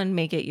like 1,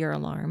 make it your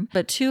alarm,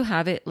 but 2,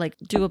 have it like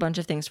do a bunch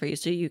of things for you.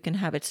 So you can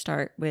have it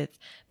start with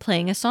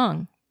playing a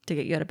song to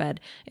get you out of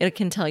bed. It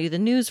can tell you the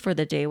news for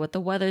the day, what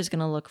the weather is going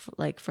to look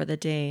like for the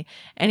day,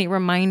 any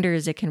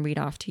reminders it can read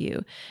off to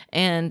you.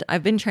 And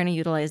I've been trying to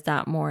utilize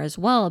that more as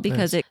well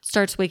because it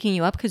starts waking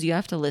you up because you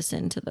have to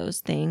listen to those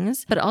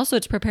things. But also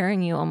it's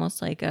preparing you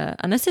almost like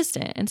an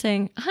assistant and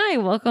saying, hi,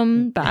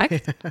 welcome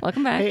back.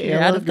 Welcome back. Hey, You're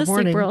hello, out of the good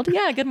morning. sleep world.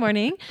 Yeah, good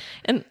morning.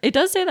 And it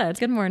does say that. It's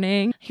good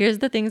morning. Here's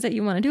the things that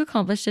you wanted to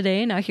accomplish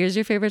today. Now here's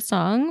your favorite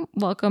song.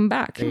 Welcome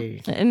back.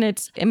 Hey. And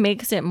it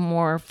makes it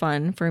more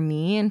fun for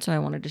me. And so I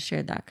wanted to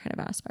share that kind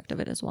of aspect of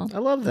it as well. I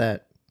love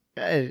that.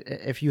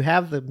 If you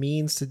have the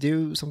means to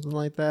do something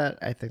like that,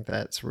 I think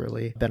that's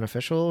really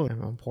beneficial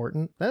and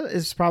important. That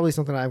is probably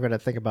something I'm going to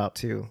think about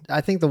too.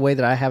 I think the way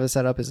that I have it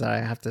set up is that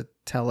I have to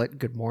tell it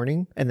good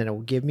morning and then it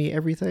will give me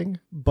everything.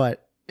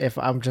 But if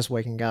I'm just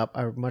waking up,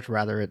 I would much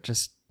rather it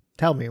just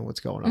tell me what's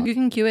going on. You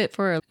can cue it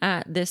for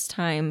at this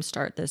time,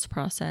 start this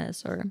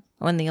process, or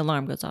when the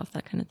alarm goes off,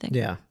 that kind of thing.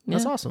 Yeah,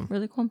 that's awesome.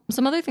 Really cool.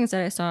 Some other things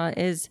that I saw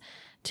is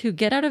to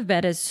get out of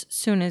bed as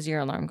soon as your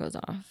alarm goes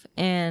off.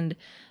 And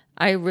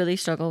I really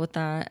struggle with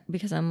that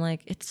because I'm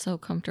like, it's so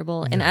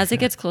comfortable. And as it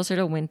gets closer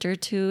to winter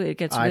too, it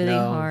gets really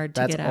hard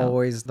to get out. That's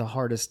always the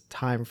hardest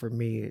time for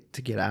me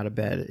to get out of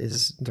bed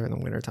is during the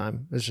winter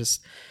time. It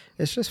just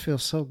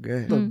feels so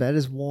good. The bed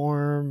is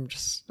warm,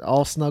 just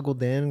all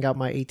snuggled in, got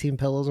my 18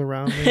 pillows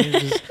around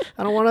me.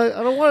 I don't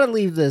want to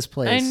leave this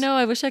place. I know.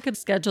 I wish I could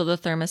schedule the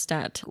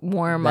thermostat to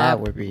warm up. That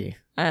would be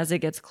as it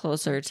gets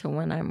closer to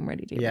when I'm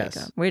ready to Yes.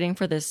 wake up. Waiting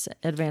for this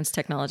advanced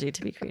technology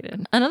to be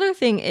created. Another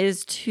thing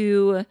is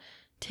to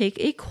take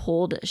a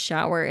cold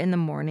shower in the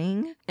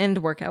morning and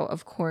work out,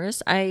 of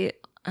course. I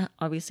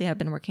obviously have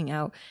been working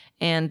out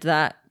and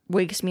that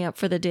wakes me up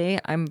for the day.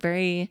 I'm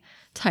very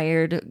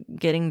tired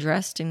getting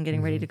dressed and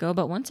getting ready to go.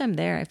 But once I'm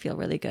there, I feel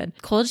really good.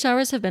 Cold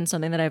showers have been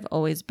something that I've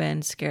always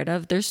been scared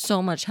of. There's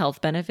so much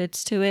health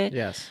benefits to it.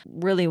 Yes.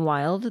 Really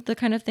wild, the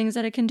kind of things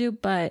that it can do,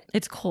 but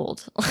it's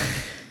cold.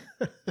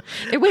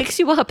 It wakes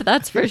you up,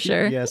 that's for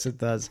sure. Yes, it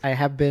does. I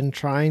have been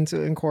trying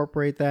to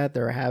incorporate that.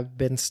 There have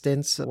been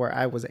stints where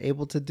I was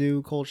able to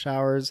do cold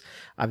showers.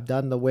 I've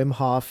done the Wim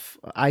Hof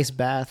ice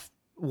bath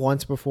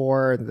once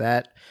before, and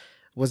that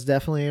was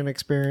definitely an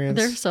experience.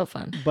 They're so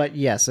fun. But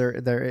yes,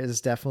 there is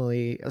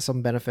definitely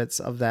some benefits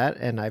of that,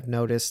 and I've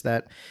noticed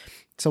that.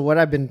 So what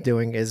I've been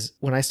doing is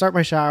when I start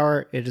my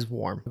shower, it is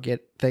warm.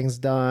 Get things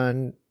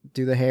done,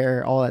 do the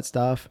hair, all that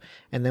stuff,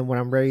 and then when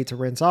I'm ready to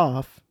rinse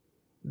off,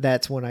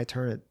 that's when I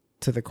turn it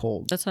to the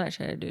cold. That's what I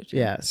try to do too.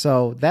 Yeah,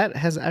 so that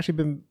has actually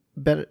been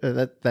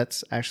better.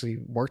 That's actually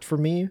worked for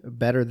me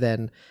better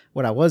than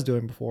what I was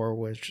doing before,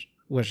 which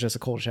was just a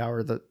cold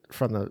shower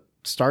from the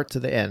start to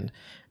the end,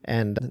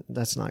 and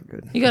that's not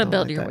good. You got to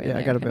build your way. Yeah,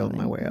 I got to build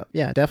my way up.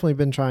 Yeah, definitely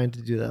been trying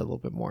to do that a little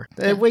bit more.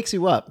 It wakes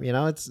you up. You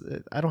know,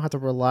 I don't have to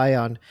rely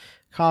on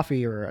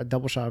coffee or a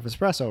double shot of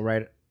espresso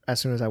right as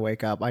soon as I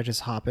wake up. I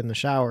just hop in the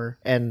shower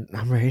and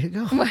I'm ready to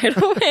go.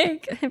 Wide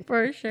awake,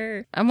 for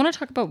sure. I want to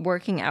talk about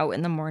working out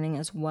in the morning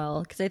as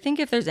well, because I think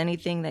if there's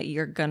anything that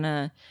you're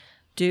gonna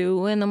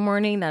do in the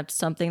morning, that's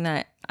something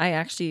that I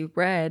actually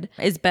read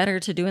is better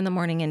to do in the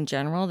morning in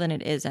general than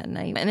it is at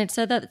night. And it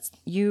said that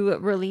you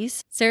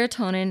release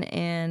serotonin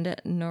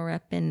and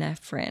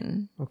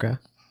norepinephrine. Okay.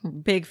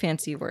 Big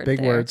fancy word. Big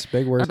there. words.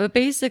 Big words. But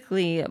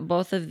basically,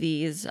 both of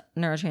these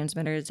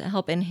neurotransmitters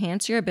help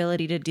enhance your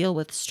ability to deal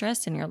with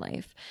stress in your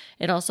life.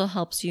 It also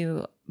helps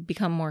you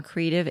become more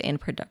creative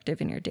and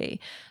productive in your day.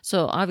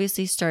 So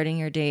obviously, starting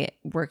your day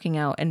working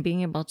out and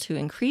being able to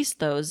increase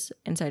those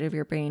inside of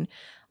your brain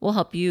will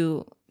help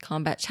you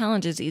combat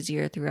challenges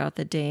easier throughout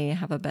the day,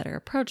 have a better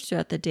approach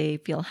throughout the day,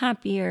 feel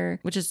happier,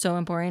 which is so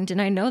important.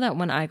 And I know that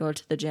when I go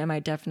to the gym, I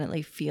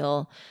definitely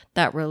feel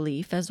that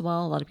relief as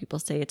well. A lot of people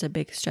say it's a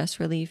big stress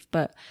relief,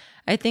 but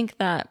I think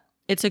that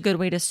it's a good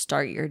way to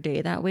start your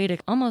day that way, to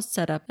almost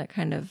set up that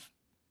kind of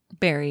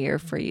barrier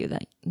for you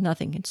that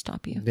nothing can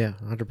stop you. Yeah,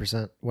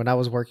 100%. When I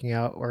was working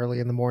out early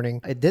in the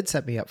morning, it did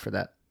set me up for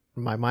that.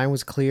 My mind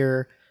was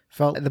clear.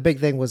 The big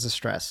thing was the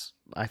stress.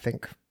 I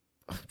think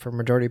for a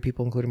majority of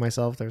people, including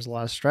myself, there's a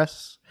lot of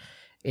stress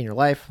in your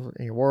life,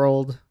 in your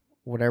world,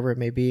 whatever it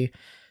may be,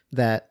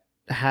 that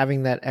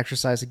having that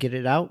exercise to get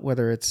it out,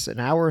 whether it's an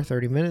hour,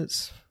 30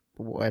 minutes,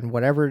 and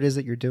whatever it is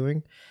that you're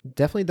doing,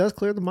 definitely does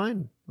clear the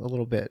mind a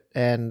little bit.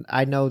 And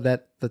I know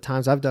that the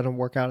times I've done a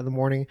workout in the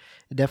morning,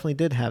 it definitely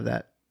did have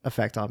that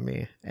effect on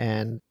me,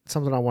 and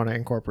something I want to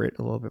incorporate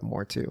a little bit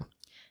more too.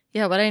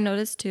 Yeah, what I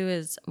noticed too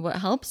is what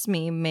helps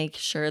me make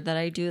sure that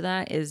I do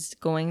that is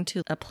going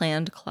to a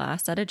planned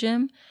class at a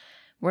gym,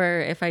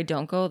 where if I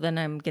don't go, then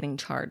I'm getting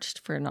charged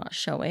for not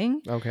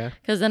showing. Okay.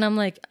 Because then I'm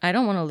like, I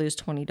don't want to lose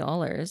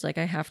 $20. Like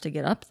I have to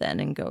get up then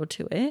and go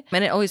to it.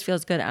 And it always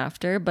feels good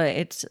after, but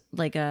it's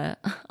like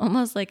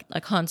almost like a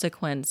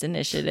consequence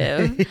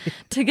initiative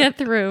to get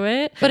through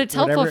it. But it's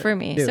helpful for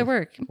me. So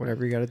work.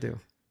 Whatever you got to do.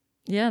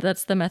 Yeah,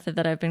 that's the method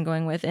that I've been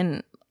going with.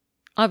 And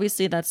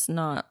obviously that's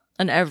not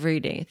an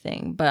everyday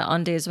thing, but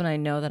on days when I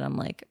know that I'm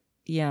like,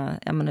 yeah,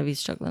 I'm going to be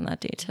struggling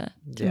that day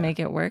to make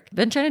it work. I've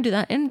been trying to do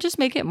that and just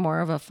make it more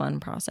of a fun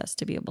process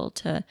to be able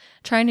to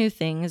try new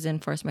things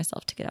and force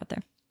myself to get out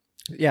there.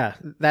 Yeah,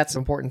 that's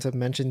important to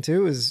mention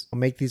too, is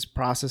make these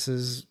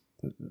processes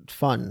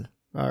fun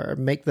or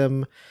make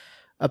them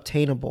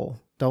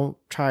obtainable. Don't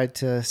try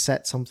to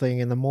set something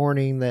in the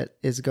morning that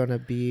is going to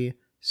be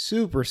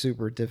super,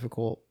 super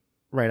difficult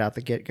right out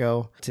the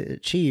get-go to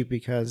achieve,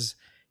 because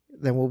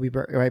then we'll be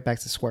right back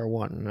to square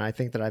one. And I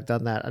think that I've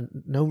done that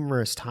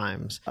numerous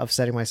times of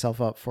setting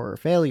myself up for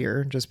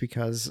failure just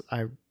because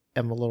I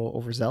am a little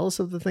overzealous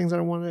of the things that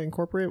I want to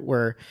incorporate,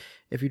 where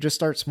if you just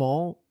start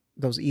small,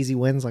 those easy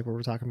wins like we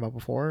were talking about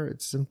before,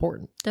 it's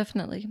important.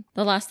 Definitely.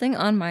 The last thing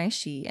on my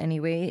sheet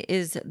anyway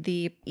is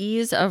the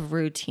ease of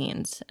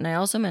routines. And I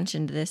also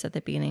mentioned this at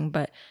the beginning,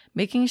 but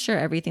making sure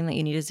everything that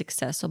you need is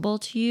accessible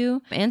to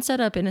you and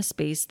set up in a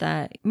space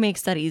that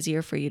makes that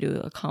easier for you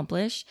to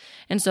accomplish.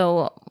 And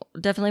so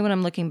definitely when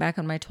I'm looking back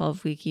on my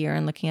 12-week year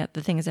and looking at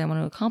the things I want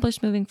to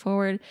accomplish moving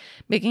forward,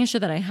 making sure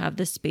that I have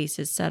the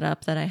spaces set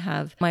up, that I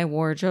have my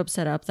wardrobe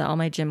set up, that all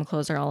my gym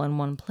clothes are all in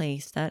one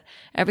place, that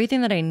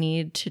everything that I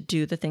need to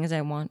do the things I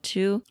want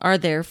to are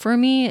there for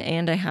me,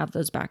 and I have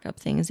those backup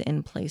things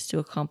in place to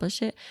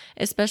accomplish it,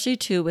 especially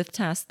too with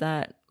tasks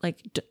that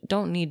like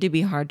don't need to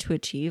be hard to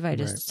achieve. I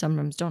just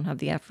sometimes don't have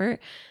the effort,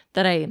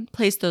 that I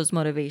place those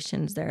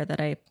motivations there, that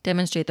I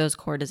demonstrate those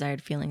core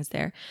desired feelings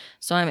there.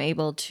 So I'm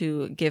able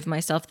to give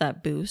myself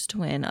that boost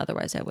when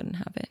otherwise I wouldn't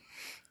have it.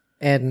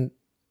 And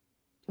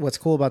what's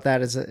cool about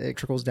that is it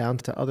trickles down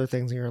to other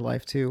things in your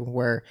life too,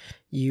 where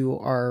you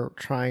are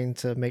trying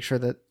to make sure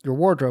that your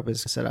wardrobe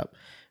is set up.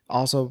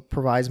 Also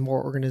provides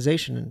more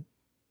organization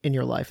in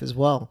your life as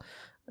well,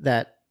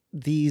 that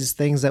these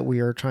things that we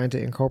are trying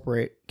to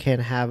incorporate can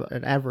have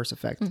an adverse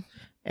effect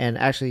and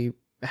actually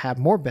have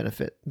more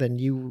benefit than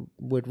you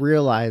would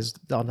realize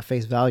on the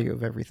face value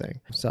of everything.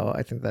 So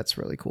I think that's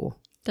really cool.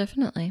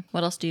 Definitely.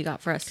 What else do you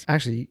got for us?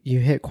 Actually, you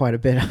hit quite a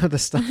bit of the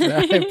stuff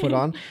that I put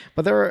on,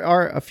 but there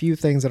are a few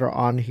things that are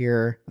on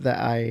here that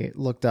I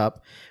looked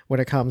up when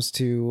it comes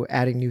to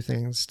adding new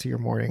things to your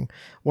morning.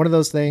 One of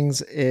those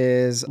things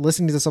is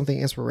listening to something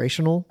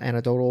inspirational,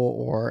 anecdotal,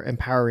 or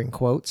empowering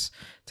quotes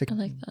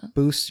to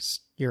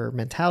boost your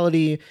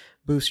mentality,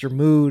 boost your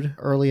mood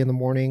early in the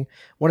morning.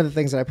 One of the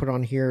things that I put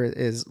on here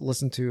is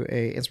listen to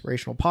a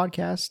inspirational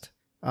podcast,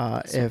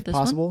 if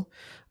possible.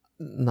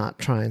 Not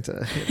trying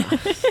to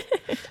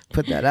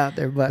put that out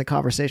there, but the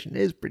conversation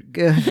is pretty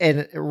good.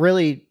 And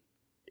really,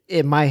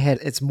 in my head,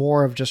 it's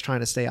more of just trying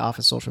to stay off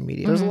of social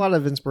media. There's a lot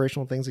of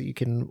inspirational things that you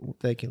can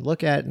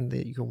look at and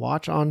that you can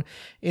watch on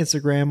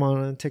Instagram,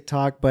 on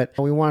TikTok, but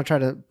we want to try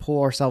to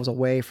pull ourselves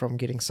away from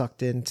getting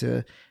sucked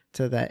into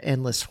that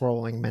endless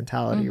scrolling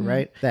mentality,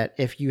 right? That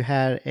if you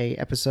had a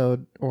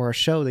episode or a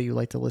show that you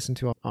like to listen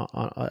to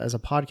as a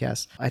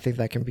podcast, I think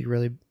that can be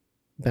really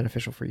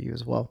beneficial for you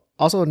as well.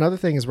 Also, another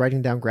thing is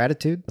writing down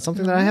gratitude,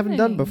 something that I haven't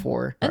done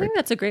before. I think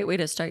that's a great way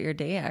to start your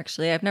day,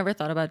 actually. I've never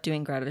thought about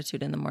doing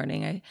gratitude in the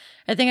morning.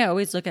 I think I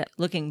always look at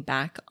looking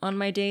back on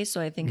my day, so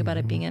I think about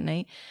it being at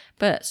night.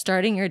 But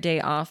starting your day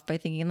off by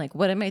thinking like,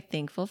 what am I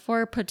thankful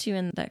for, puts you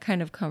in that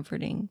kind of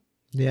comforting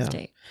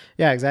state.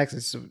 Yeah, exactly.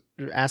 So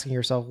asking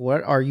yourself,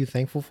 what are you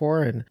thankful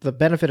for? And the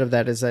benefit of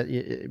that is that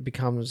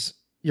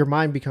your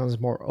mind becomes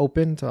more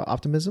open to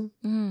optimism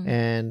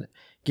and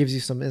gives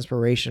you some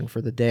inspiration for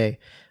the day.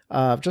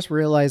 Just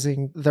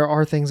realizing there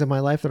are things in my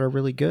life that are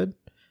really good.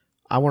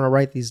 I want to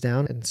write these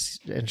down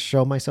and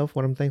show myself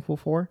what I'm thankful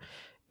for.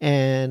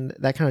 And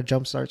that kind of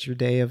jumpstarts your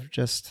day of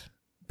just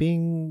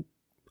being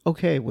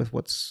okay with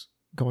what's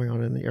going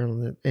on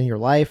in your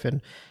life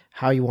and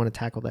how you want to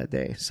tackle that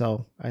day.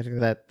 So I think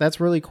that's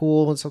really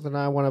cool and something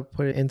I want to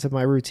put into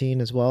my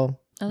routine as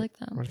well. I like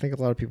that. I think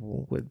a lot of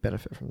people would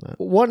benefit from that.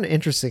 One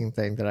interesting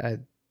thing that I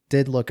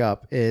did look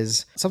up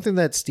is something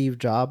that Steve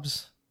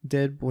Jobs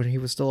did when he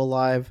was still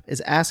alive, is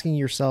asking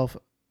yourself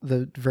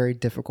the very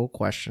difficult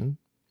question.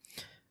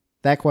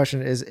 That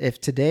question is,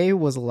 if today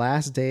was the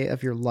last day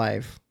of your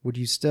life, would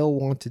you still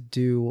want to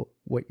do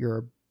what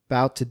you're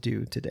about to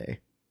do today?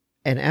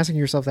 And asking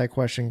yourself that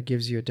question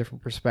gives you a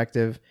different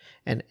perspective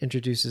and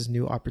introduces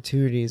new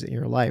opportunities in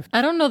your life.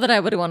 I don't know that I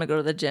would want to go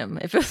to the gym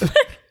if it was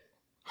like...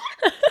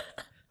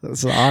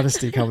 That's the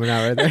honesty coming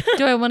out right there.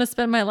 Do I want to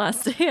spend my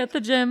last day at the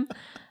gym?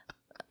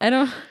 I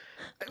don't...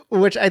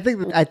 Which I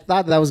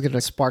thought that was going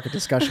to spark a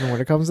discussion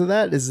when it comes to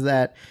that, is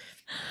that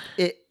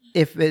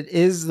if it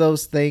is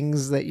those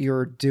things that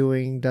you're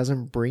doing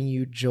doesn't bring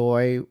you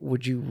joy,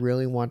 would you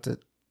really want to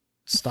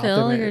stop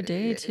fill them? your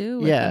day too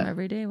with them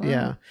every day? Wow.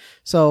 Yeah.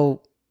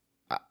 So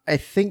I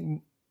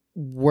think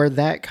where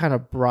that kind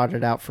of brought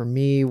it out for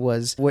me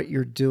was what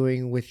you're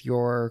doing with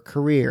your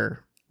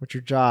career. What's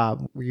your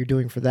job? What you're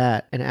doing for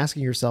that? And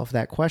asking yourself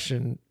that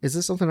question, is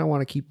this something I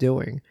want to keep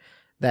doing?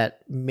 That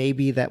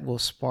maybe that will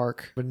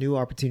spark a new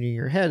opportunity in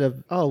your head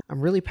of, oh,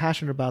 I'm really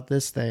passionate about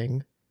this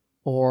thing,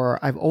 or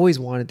I've always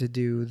wanted to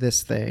do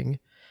this thing,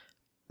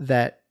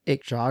 that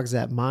it jogs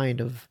that mind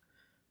of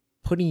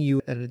putting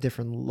you in a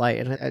different light.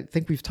 And I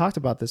think we've talked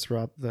about this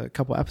throughout the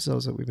couple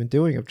episodes that we've been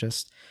doing of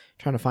just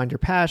trying to find your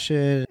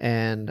passion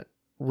and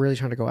really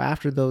trying to go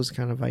after those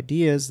kind of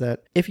ideas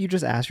that if you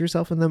just ask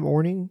yourself in the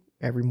morning,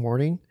 every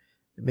morning,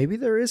 maybe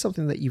there is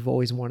something that you've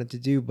always wanted to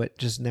do, but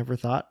just never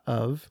thought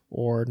of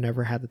or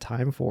never had the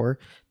time for,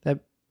 that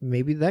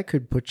maybe that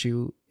could put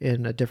you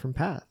in a different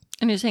path.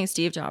 And you're saying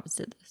Steve Jobs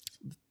did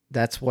this?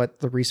 That's what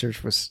the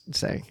research was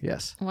saying.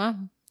 Yes. Wow.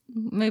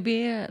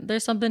 Maybe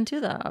there's something to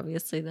that,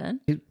 obviously,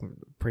 then.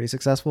 Pretty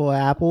successful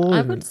at Apple.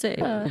 I would say.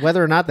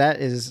 Whether or not that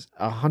is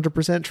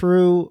 100%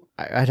 true,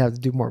 I'd have to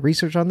do more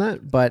research on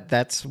that, but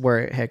that's where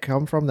it had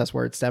come from. That's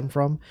where it stemmed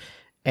from.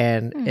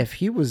 And if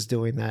he was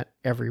doing that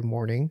every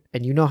morning,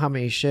 and you know how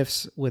many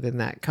shifts within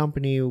that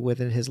company,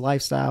 within his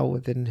lifestyle,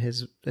 within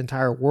his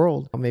entire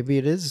world, maybe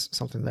it is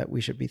something that we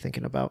should be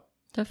thinking about.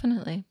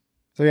 Definitely.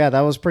 So yeah,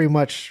 that was pretty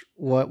much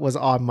what was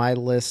on my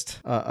list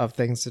of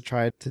things to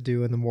try to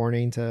do in the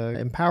morning to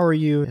empower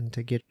you and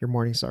to get your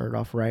morning started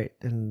off right.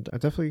 And I'm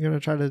definitely going to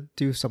try to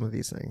do some of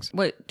these things.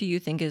 What do you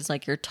think is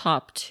like your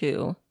top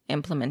 2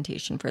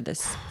 implementation for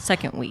this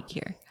second week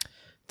here?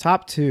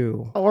 Top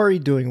 2, already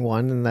doing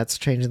one, and that's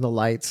changing the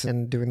lights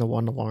and doing the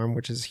one alarm,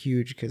 which is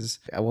huge because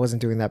I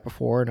wasn't doing that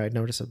before and I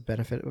noticed a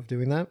benefit of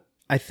doing that.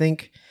 I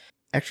think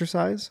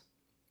exercise.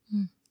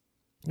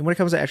 And when it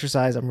comes to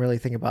exercise, I'm really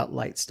thinking about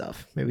light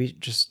stuff. Maybe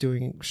just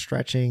doing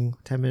stretching,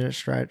 10-minute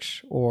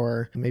stretch,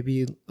 or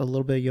maybe a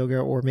little bit of yoga,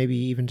 or maybe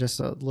even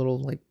just a little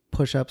like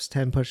push-ups,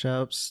 10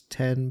 push-ups,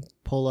 10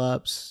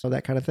 pull-ups, or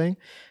that kind of thing.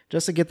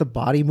 Just to get the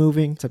body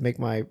moving, to make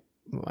my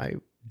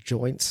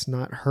joints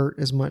not hurt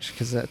as much,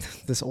 because at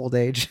this old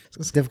age,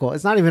 it's difficult.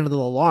 It's not even the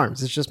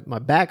alarms. It's just my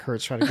back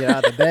hurts trying to get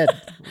out of the bed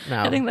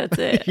now. I think that's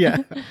it. Yeah.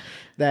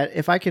 That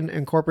if I can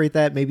incorporate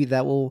that, maybe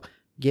that will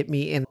get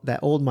me in that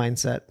old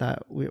mindset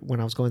that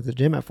when I was going to the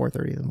gym at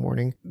 4:30 in the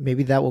morning,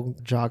 maybe that will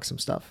jog some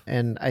stuff.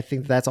 And I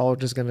think that's all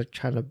just going to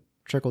kind of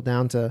trickle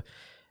down to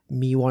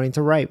me wanting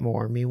to write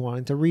more, me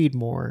wanting to read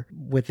more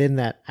within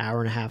that hour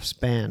and a half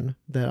span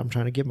that I'm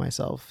trying to give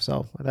myself.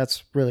 So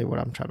that's really what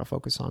I'm trying to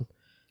focus on.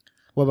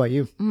 What about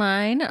you?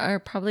 Mine are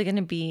probably going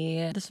to be,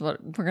 this is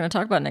what we're going to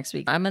talk about next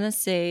week. I'm going to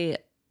say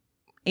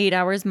 8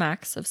 hours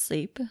max of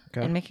sleep,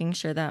 and making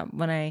sure that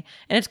and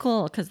it's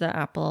cool because the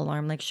Apple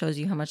alarm like shows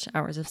you how much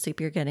hours of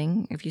sleep you're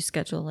getting if you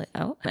schedule it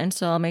out. And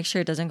so I'll make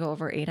sure it doesn't go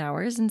over 8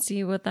 hours and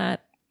see where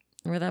that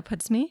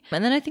puts me.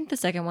 And then I think the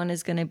second one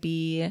is going to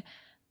be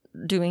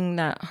doing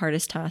that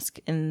hardest task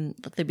in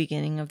the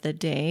beginning of the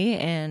day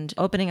and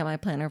opening up my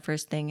planner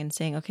first thing and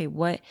saying, okay,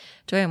 what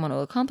do I want to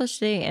accomplish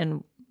today?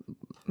 And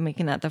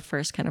making that the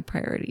first kind of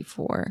priority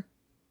for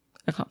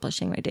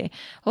accomplishing my day.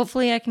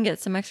 Hopefully I can get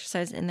some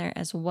exercise in there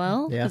as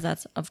well, because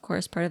that's of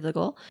course part of the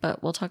goal,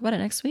 but we'll talk about it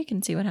next week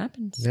and see what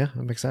happens. Yeah,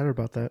 I'm excited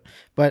about that.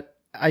 But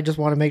I just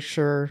want to make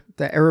sure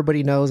that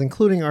everybody knows,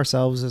 including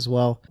ourselves as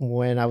well.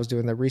 When I was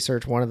doing the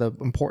research, one of the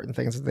important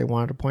things that they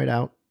wanted to point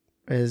out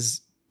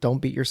is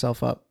don't beat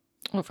yourself up.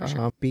 Oh, for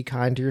sure. Be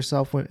kind to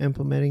yourself when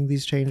implementing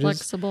these changes.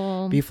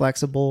 Flexible. Be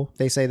flexible.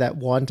 They say that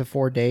 1 to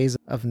 4 days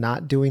of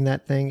not doing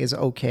that thing is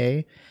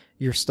okay.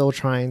 You're still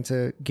trying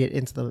to get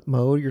into the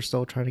mode. You're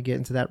still trying to get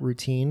into that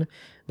routine.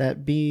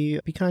 That be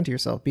kind to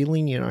yourself. Be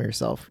lenient on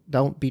yourself.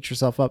 Don't beat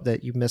yourself up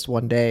that you missed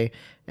one day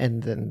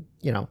and then,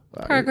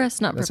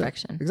 progress, not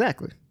perfection.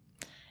 Exactly.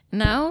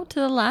 Now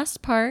to the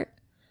last part,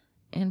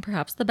 and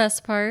perhaps the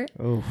best part.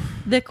 Oh.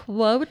 The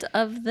quote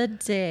of the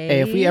day.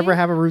 Hey, if we ever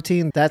have a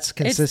routine, that's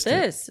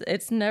consistent.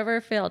 It's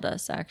never failed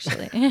us,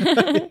 actually.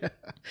 Yeah.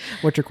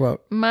 What's your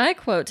quote? My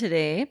quote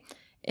today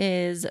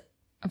is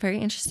a very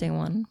interesting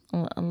one,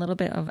 a little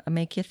bit of a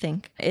make you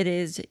think. It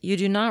is, "You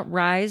do not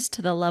rise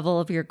to the level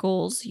of your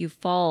goals, you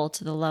fall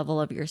to the level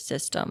of your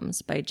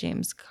systems," by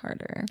James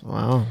Carter.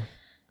 Wow.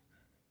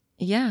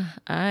 Yeah,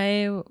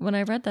 when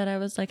I read that, I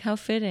was like, how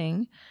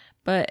fitting.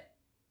 But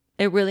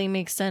it really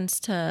makes sense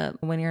to,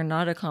 when you're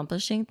not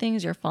accomplishing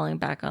things, you're falling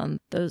back on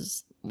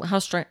those, how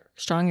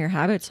strong your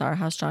habits are,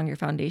 how strong your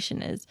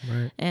foundation is.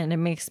 Right. And it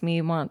makes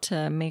me want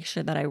to make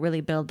sure that I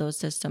really build those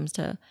systems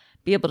to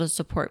be able to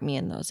support me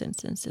in those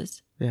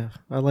instances. Yeah,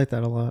 I like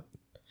that a lot.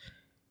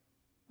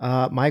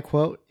 My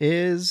quote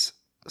is,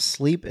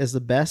 "Sleep is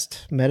the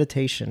best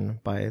meditation,"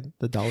 by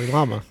the Dalai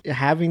Lama.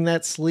 Having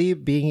that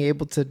sleep, being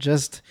able to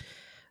just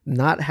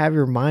not have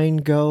your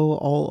mind go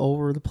all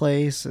over the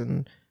place,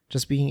 and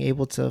just being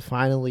able to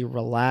finally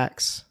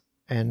relax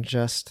and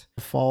just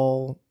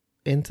fall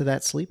into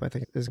that sleep, I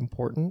think is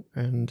important.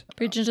 And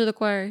preaching to the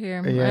choir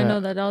here. Yeah, I know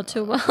that all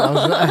too well.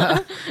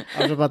 I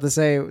was about to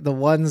say, the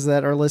ones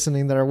that are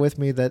listening that are with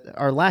me that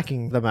are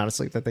lacking the amount of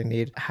sleep that they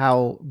need,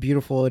 how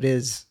beautiful it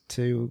is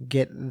to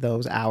get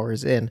those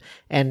hours in.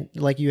 And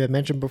like you had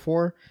mentioned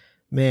before,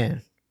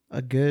 man,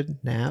 a good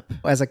nap.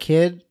 As a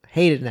kid,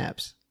 hated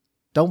naps.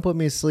 Don't put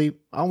me to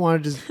sleep. I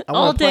want to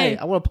All play. day.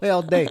 I want to play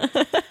all day.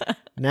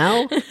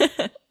 Now,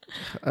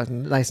 a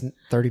nice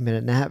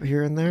 30-minute nap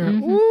here and there.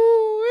 Mm-hmm.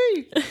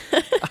 Woo-wee.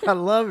 I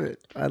love it.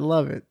 I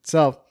love it.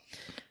 So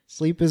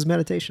sleep is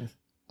meditation.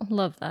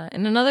 Love that.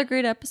 And another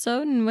great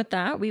episode. And with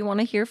that, we want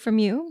to hear from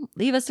you.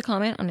 Leave us a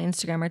comment on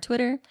Instagram or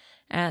Twitter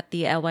at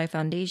the LY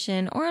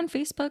Foundation, or on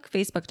Facebook,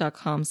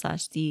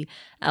 facebook.com/the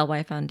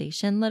LY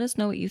Foundation. Let us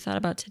know what you thought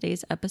about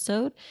today's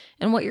episode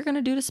and what you're going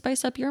to do to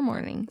spice up your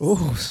mornings.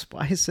 Ooh,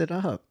 spice it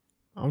up.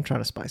 I'm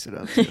trying to spice it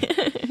up too.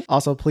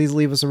 Also, please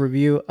leave us a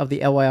review of the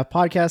LYF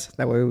podcast.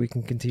 That way we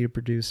can continue to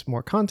produce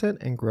more content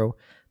and grow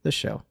the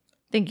show.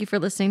 Thank you for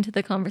listening to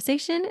the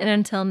conversation. And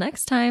until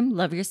next time,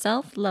 love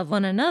yourself, love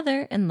one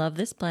another, and love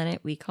this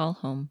planet we call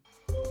home.